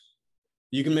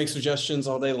make suggestions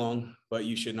all day long, but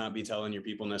you should not be telling your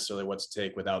people necessarily what to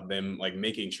take without them, like,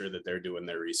 making sure that they're doing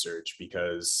their research.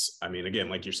 Because, I mean, again,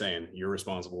 like you're saying, you're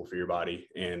responsible for your body.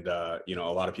 And, a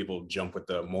lot of people jump with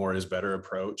the more is better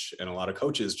approach. And a lot of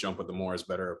coaches jump with the more is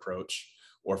better approach,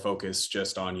 or focus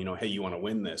just on, hey, you want to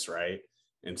win this, right?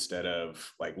 Instead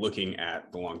of like looking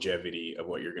at the longevity of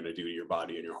what you're going to do to your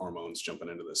body and your hormones jumping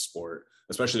into this sport,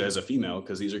 especially as a female,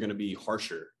 because these are going to be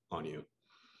harsher on you.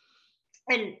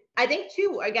 And I think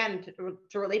too, again,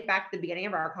 to relate back to the beginning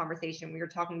of our conversation, we were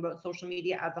talking about social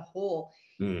media as a whole.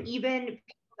 Even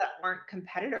people that aren't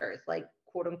competitors, like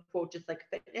quote unquote, just like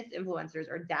fitness influencers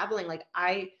or dabbling. Like,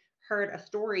 I heard a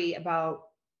story about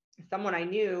someone I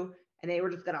knew, and they were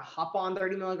just going to hop on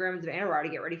 30 milligrams of Anavar to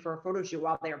get ready for a photo shoot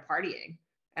while they were partying.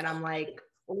 And I'm like,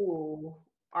 oh,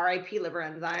 RIP liver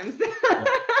enzymes.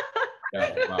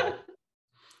 Yeah, wow.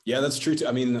 Yeah, that's true too.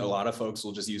 I mean, a lot of folks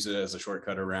will just use it as a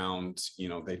shortcut around,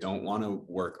 they don't want to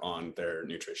work on their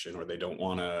nutrition, or they don't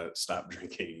want to stop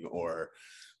drinking, or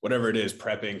whatever it is,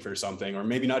 prepping for something, or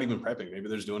maybe not even prepping. Maybe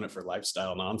they're just doing it for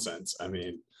lifestyle nonsense. I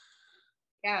mean,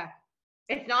 yeah,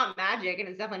 it's not magic, and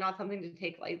it's definitely not something to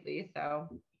take lightly. So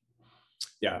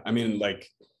yeah, I mean, like,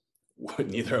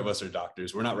 neither of us are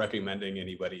doctors. We're not recommending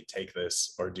anybody take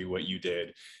this or do what you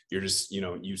did. You're just,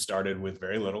 you started with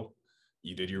very little.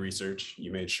 You did your research,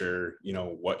 you made sure,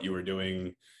 what you were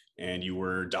doing, and you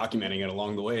were documenting it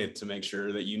along the way to make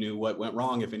sure that you knew what went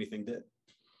wrong if anything did.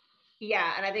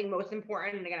 Yeah. And I think most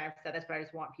important, and again, I've said this, but I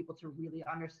just want people to really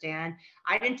understand,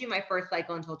 I didn't do my first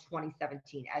cycle until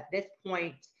 2017. At this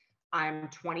point, I'm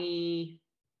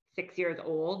 26 years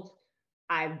old.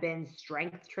 I've been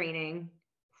strength training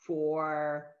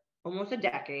for almost a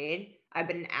decade. I've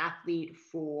been an athlete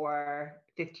for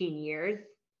 15 years.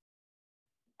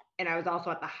 And I was also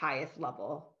at the highest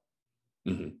level.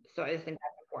 So I just think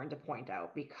that's important to point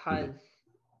out, because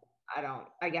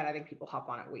I think people hop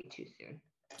on it way too soon.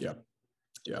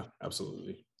 Yeah,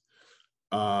 absolutely.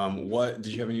 What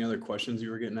did you have any other questions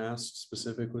you were getting asked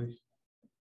specifically?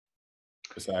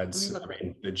 Let me Besides, look. I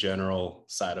mean, the general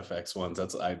side effects ones.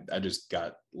 I just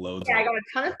got loads Yeah, of I them. got a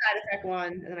ton of side effect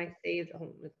ones, and then I saved.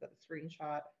 Oh, let's go the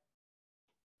screenshot.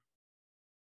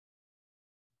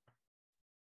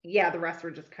 Yeah, the rest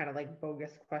were just kind of like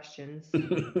bogus questions.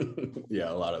 Yeah,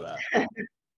 a lot of that.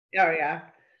 Oh yeah.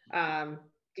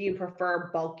 Do you prefer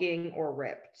bulking or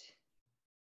ripped?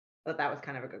 But that was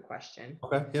kind of a good question.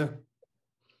 Okay, yeah.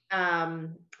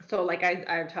 So like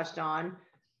I've touched on,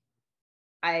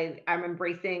 I'm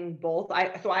embracing both.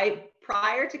 I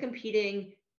prior to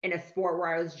competing in a sport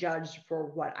where I was judged for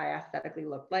what I aesthetically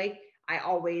looked like, I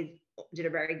always did a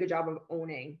very good job of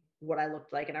owning what I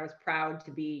looked like, and I was proud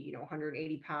to be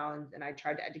 180 pounds, and I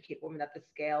tried to educate women that the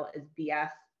scale is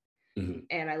BS, Mhm.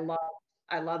 and I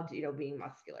loved being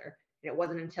muscular. And it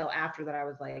wasn't until after that I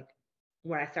was like,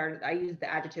 when I started, I used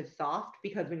the adjective soft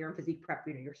because when you're in physique prep,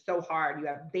 you're so hard, you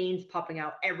have veins popping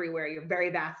out everywhere, you're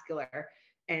very vascular,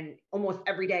 and almost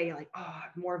every day you're like, oh,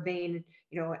 more vein,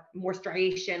 more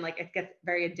striation, like it gets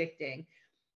very addicting.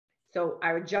 So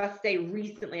I would just say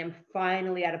recently I'm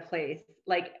finally at a place,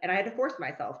 like, and I had to force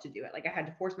myself to do it. Like I had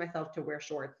to force myself to wear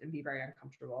shorts and be very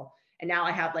uncomfortable. And now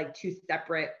I have like two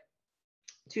separate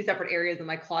areas in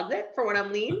my closet for when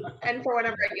I'm lean and for when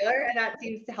I'm regular. And that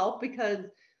seems to help because,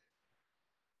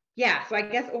 yeah. So I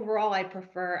guess overall, I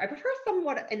prefer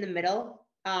somewhat in the middle.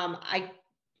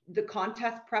 The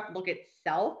contest prep look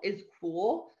itself is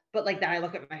cool, but like then I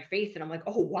look at my face and I'm like,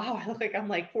 oh wow, I look like I'm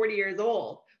like 40 years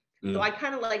old. So I Mm.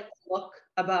 kind of like to look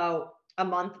about a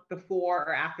month before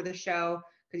or after the show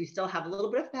because you still have a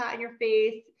little bit of fat in your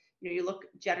face. You look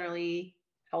generally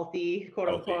healthy, quote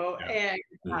Healthy. unquote, Yeah. and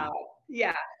uh, Mhm.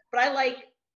 yeah. But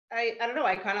I don't know.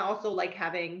 I kind of also like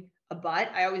having a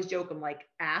butt. I always joke I'm like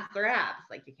ass or abs.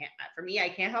 Like you can't for me. I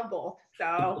can't have both.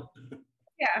 So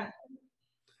yeah,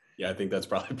 Yeah, I think that's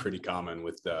probably pretty common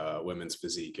with women's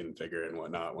physique and figure and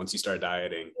whatnot. Once you start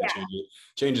dieting, it yeah,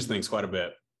 changes things quite a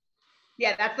bit.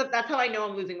 yeah. That's how I know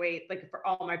I'm losing weight. Like for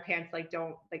all my pants, like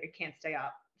don't like I can't stay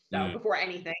up. So Mm. before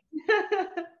anything.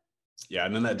 Yeah,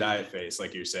 and then that diet phase,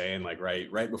 like you're saying, like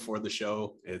right before the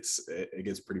show, it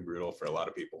gets pretty brutal for a lot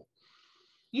of people.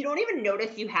 You don't even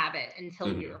notice you have it until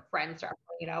Mhm. your friends start,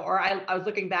 or I was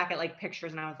looking back at like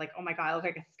pictures and I was like, oh my God, I look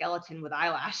like a skeleton with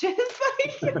eyelashes.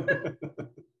 Like,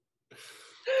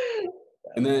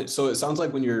 And then, so it sounds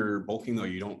like when you're bulking, though,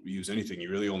 you don't use anything. You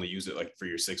really only use it like for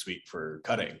your 6 week for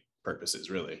cutting purposes,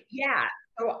 really. yeah.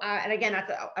 So, and again,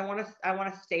 I want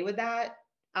to stay with that.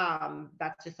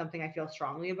 That's just something I feel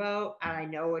strongly about, and I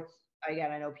know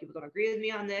I know people don't agree with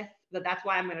me on this, but that's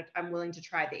why I'm willing to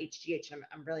try the HGH, and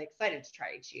I'm really excited to try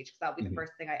HGH because that'll be the Mhm.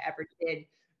 first thing I ever did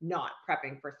not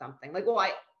prepping for something. Like, well,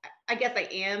 I guess I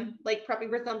am like prepping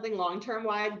for something long term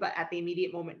wise, but at the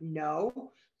immediate moment,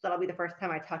 no. So that'll be the first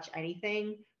time I touch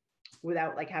anything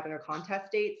without like having a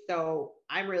contest date. So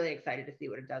I'm really excited to see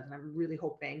what it does. And I'm really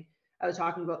hoping. I was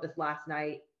talking about this last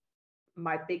night.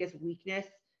 My biggest weakness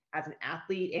as an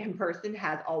athlete and person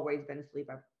has always been sleep.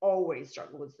 I've always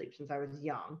struggled with sleep since I was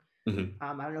young. Mhm. I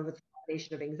don't know if it's a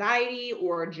combination of anxiety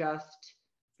or just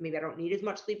maybe I don't need as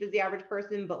much sleep as the average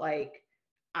person, but like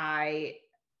I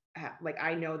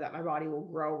I know that my body will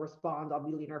grow, respond. I'll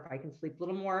be leaner if I can sleep a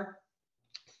little more.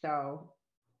 So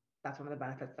that's one of the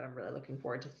benefits that I'm really looking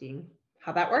forward to seeing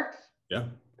how that works. Yeah.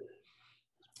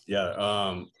 Yeah.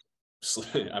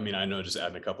 I mean, I know just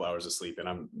adding a couple hours of sleep and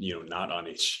I'm, not on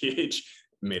HGH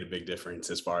made a big difference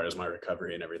as far as my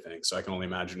recovery and everything. So I can only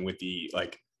imagine with the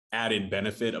like added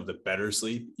benefit of the better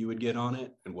sleep you would get on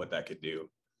it and what that could do.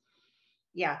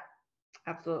 Yeah,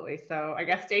 absolutely. So I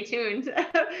guess stay tuned.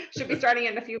 Should be starting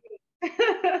in a few weeks.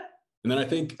 And then I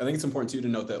think it's important too to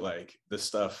note that like this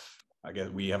stuff, I guess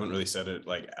we haven't really said it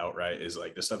like outright, is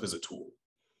like this stuff is a tool.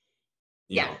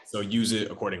 Yes. So use it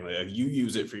accordingly. Like you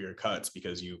use it for your cuts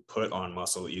because you put on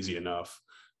muscle easy enough.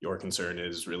 Your concern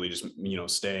is really just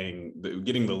getting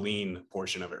the lean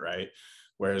portion of it right.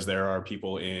 Whereas there are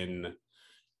people in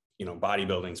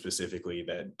bodybuilding specifically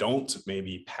that don't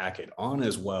maybe pack it on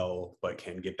as well, but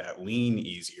can get that lean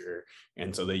easier,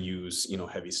 and so they use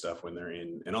heavy stuff when they're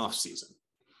in an off season.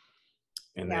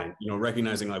 And Yeah. then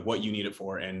recognizing like what you need it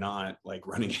for and not like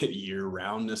running it year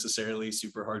round necessarily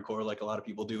super hardcore like a lot of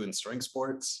people do in strength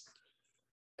sports,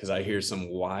 because I hear some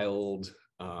wild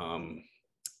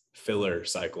filler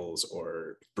cycles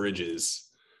or bridges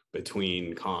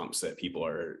between comps that people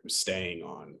are staying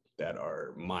on that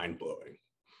are mind blowing.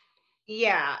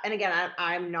 Yeah. And again,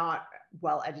 I'm not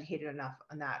well educated enough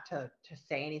on that to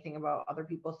say anything about other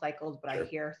people's cycles, but I Sure.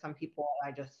 hear some people,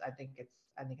 I think it's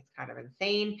kind of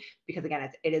insane because again,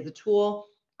 it is a tool.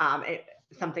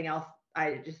 Something else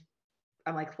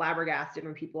I'm like flabbergasted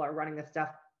when people are running this stuff,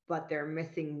 but they're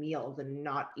missing meals and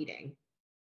not eating.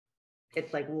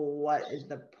 it's like, well, what is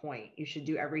the point? You should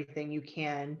do everything you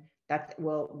can that's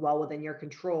well within your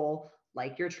control,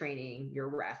 like your training, your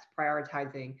rest,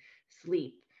 prioritizing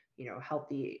sleep,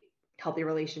 healthy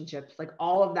relationships, like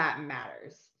all of that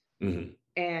matters. Mm-hmm.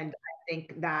 And I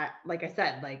think that, like I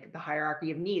said, like the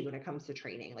hierarchy of needs when it comes to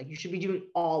training, like you should be doing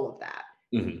all of that.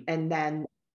 Mm-hmm. And then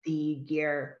the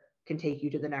gear can take you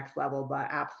to the next level, but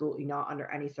absolutely not under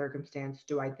any circumstance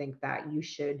do I think that you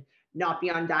should not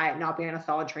be on diet, not be on a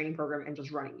solid training program, and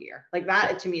just running gear. Like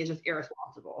that to me is just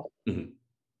irresponsible Mm-hmm.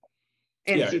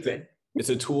 and stupid. It's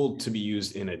a tool to be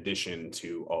used in addition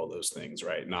to all those things,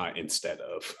 right? Not instead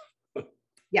of.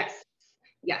 Yes.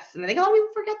 And I think a lot of people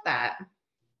forget that.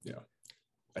 Yeah.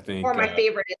 I think. Or my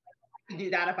favorite is to do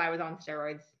that if I was on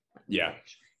steroids. Yeah.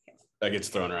 That gets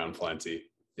thrown around plenty.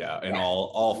 Yeah. In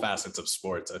all facets of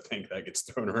sports, I think that gets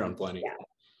thrown around plenty.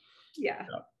 Yeah.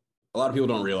 A lot of people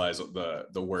don't realize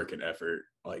the work and effort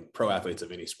like pro athletes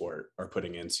of any sport are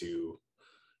putting into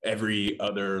every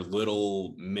other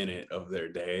little minute of their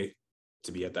day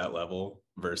to be at that level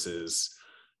versus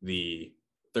the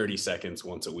 30 seconds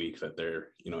once a week that they're,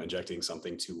 injecting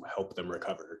something to help them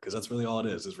recover. Because that's really all it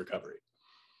is recovery.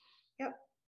 Yep.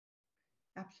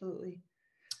 Absolutely.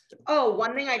 Oh,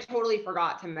 one thing I totally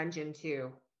forgot to mention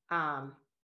too.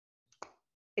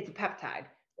 It's a peptide.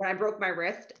 When I broke my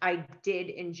wrist, I did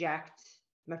inject,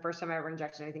 my first time I ever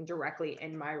injected anything directly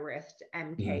in my wrist,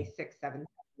 MK677,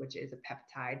 which is a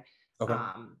peptide. Okay.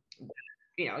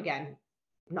 Again,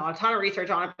 not a ton of research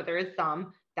on it, but there is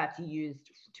some that's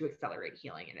used to accelerate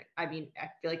healing. And I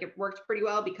feel like it worked pretty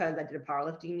well because I did a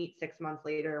powerlifting meet 6 months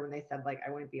later when they said like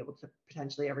I wouldn't be able to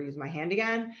potentially ever use my hand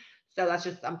again. So that's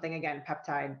just something, again,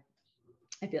 peptide,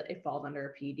 I feel it falls under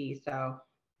a PED. So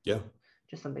yeah,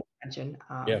 just something to mention.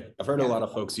 I've heard a lot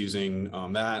of folks using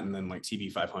that, and then like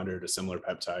TB500, a similar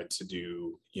peptide to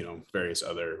do, various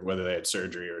other, whether they had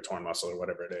surgery or torn muscle or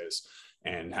whatever it is,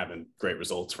 and having great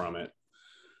results from it.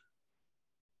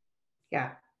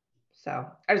 Yeah. So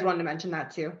I just wanted to mention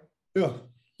that too. Yeah.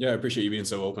 I appreciate you being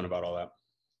so open about all that.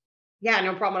 Yeah,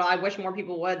 no problem at all. I wish more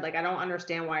people would. Like, I don't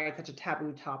understand why it's such a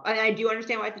taboo topic. I do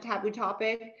understand why it's a taboo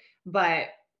topic, but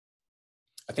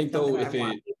I think though, if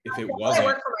it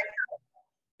wasn't,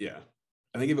 yeah,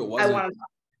 I think if it wasn't,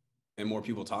 and more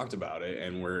people talked about it,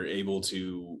 and were able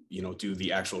to, do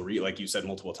the actual like you said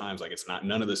multiple times, like it's not,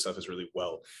 none of this stuff is really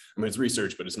it's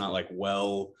research, but it's not like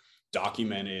well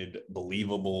documented,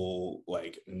 believable,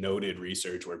 like noted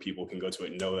research where people can go to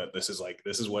it and know that this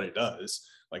is what it does.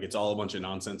 Like it's all a bunch of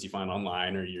nonsense you find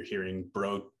online, or you're hearing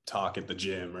bro talk at the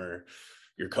gym, or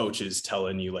your coach is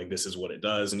telling you like this is what it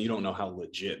does, and you don't know how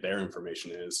legit their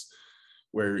information is,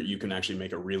 where you can actually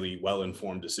make a really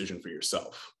well-informed decision for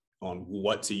yourself on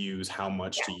what to use, how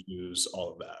much to use,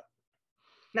 all of that.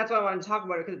 That's what I wanted to talk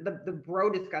about, because the bro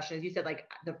discussion, as you said, like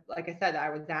I said, I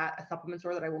was at a supplement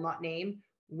store that I will not name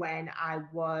when I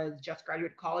was just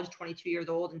graduated college, 22 years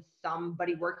old, and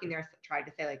somebody working there tried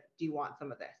to say like, do you want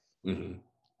some of this? Mm-hmm.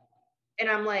 And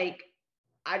I'm like,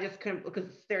 I just couldn't, because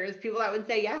there's people that would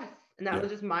say yes. And that was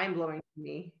just mind blowing to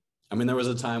me. I mean, there was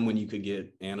a time when you could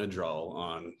get Anadrol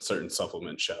on certain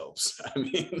supplement shelves. I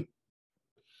mean,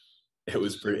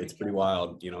 it's pretty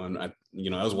wild, and that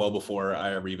was well before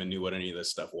I ever even knew what any of this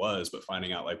stuff was, but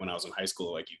finding out like when I was in high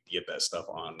school, like you get that stuff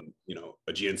on,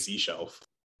 a GNC shelf.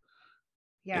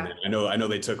 Yeah. And I know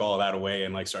they took all of that away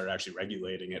and like started actually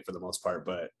regulating it for the most part,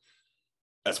 but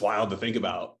that's wild to think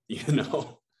about,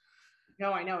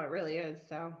 No, I know it really is.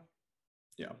 So,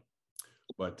 yeah.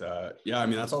 But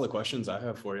that's all the questions I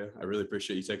have for you. I really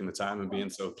appreciate you taking the time and being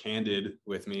so candid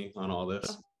with me on all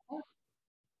this.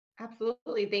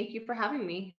 Absolutely. Thank you for having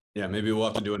me. Yeah, maybe we'll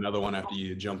have to do another one after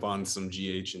you jump on some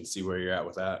GH and see where you're at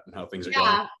with that and how things are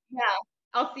going. Yeah.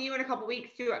 I'll see you in a couple weeks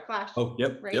too at Clash. Oh,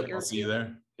 yep. Right? Yep. I'll see you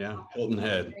there. Yeah. Hilton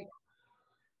Head.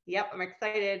 Yep. I'm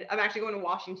excited. I'm actually going to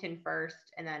Washington first,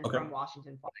 and then from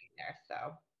Washington flying there.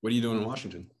 So. What are you doing in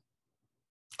Washington?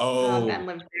 Oh, Ben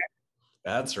lives there.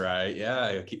 That's right. Yeah.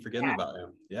 I keep forgetting about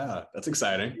him. Yeah. That's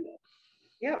exciting.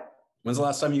 Yep. When's the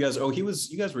last time you guys,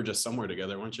 you guys were just somewhere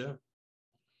together, weren't you?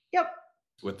 Yep.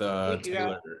 With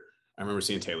Taylor. I remember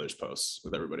seeing Taylor's posts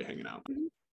with everybody hanging out. Mm-hmm.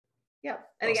 Yep.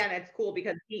 And awesome. Again, it's cool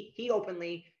because he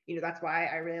openly, that's why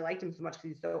I really liked him so much, because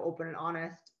he's so open and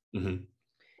honest. Mm-hmm.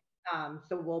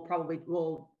 So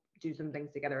we'll do some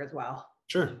things together as well.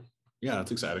 Sure. Yeah,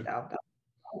 that's exciting. So I'm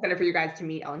excited for you guys to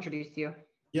meet. I'll introduce you.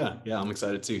 Yeah, I'm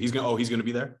excited too. He's gonna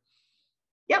be there?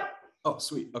 Yep. Oh,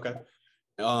 sweet. Okay.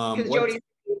 Because Jody's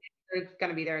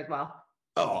gonna be there as well.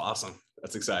 Oh, awesome.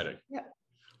 That's exciting. Yeah.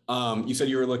 You said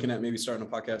you were looking at maybe starting a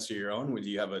podcast of your own. Would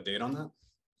you have a date on that?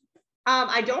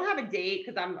 I don't have a date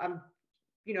because I'm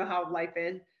how life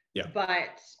is. Yeah. But I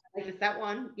just set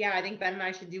one. Yeah, I think Ben and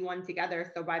I should do one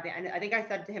together. So by the end, I think I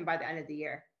said to him by the end of the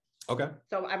year. Okay.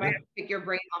 So I might have to pick your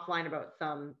brain offline about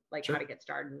some like Sure. how to get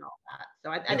started and all that.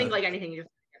 So I think like anything, you just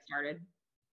get started.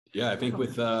 Yeah, I think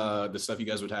with the stuff you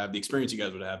guys would have, the experience you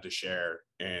guys would have to share,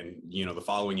 and the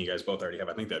following you guys both already have,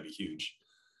 I think that'd be huge.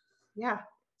 Yeah.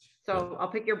 So I'll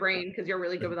pick your brain because you're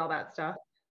really good with all that stuff.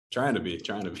 Trying to be,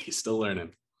 still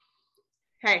learning.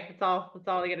 Hey, that's all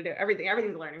I got to do.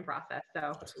 Everything's a learning process. So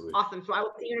Absolutely. Awesome. So I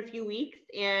will see you in a few weeks,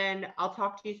 and I'll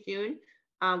talk to you soon.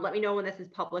 Let me know when this is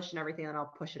published and everything, and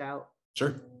I'll push it out.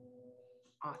 Sure.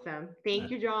 Awesome.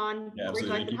 Thank you, John. Yeah,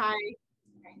 absolutely.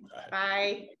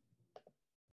 Bye.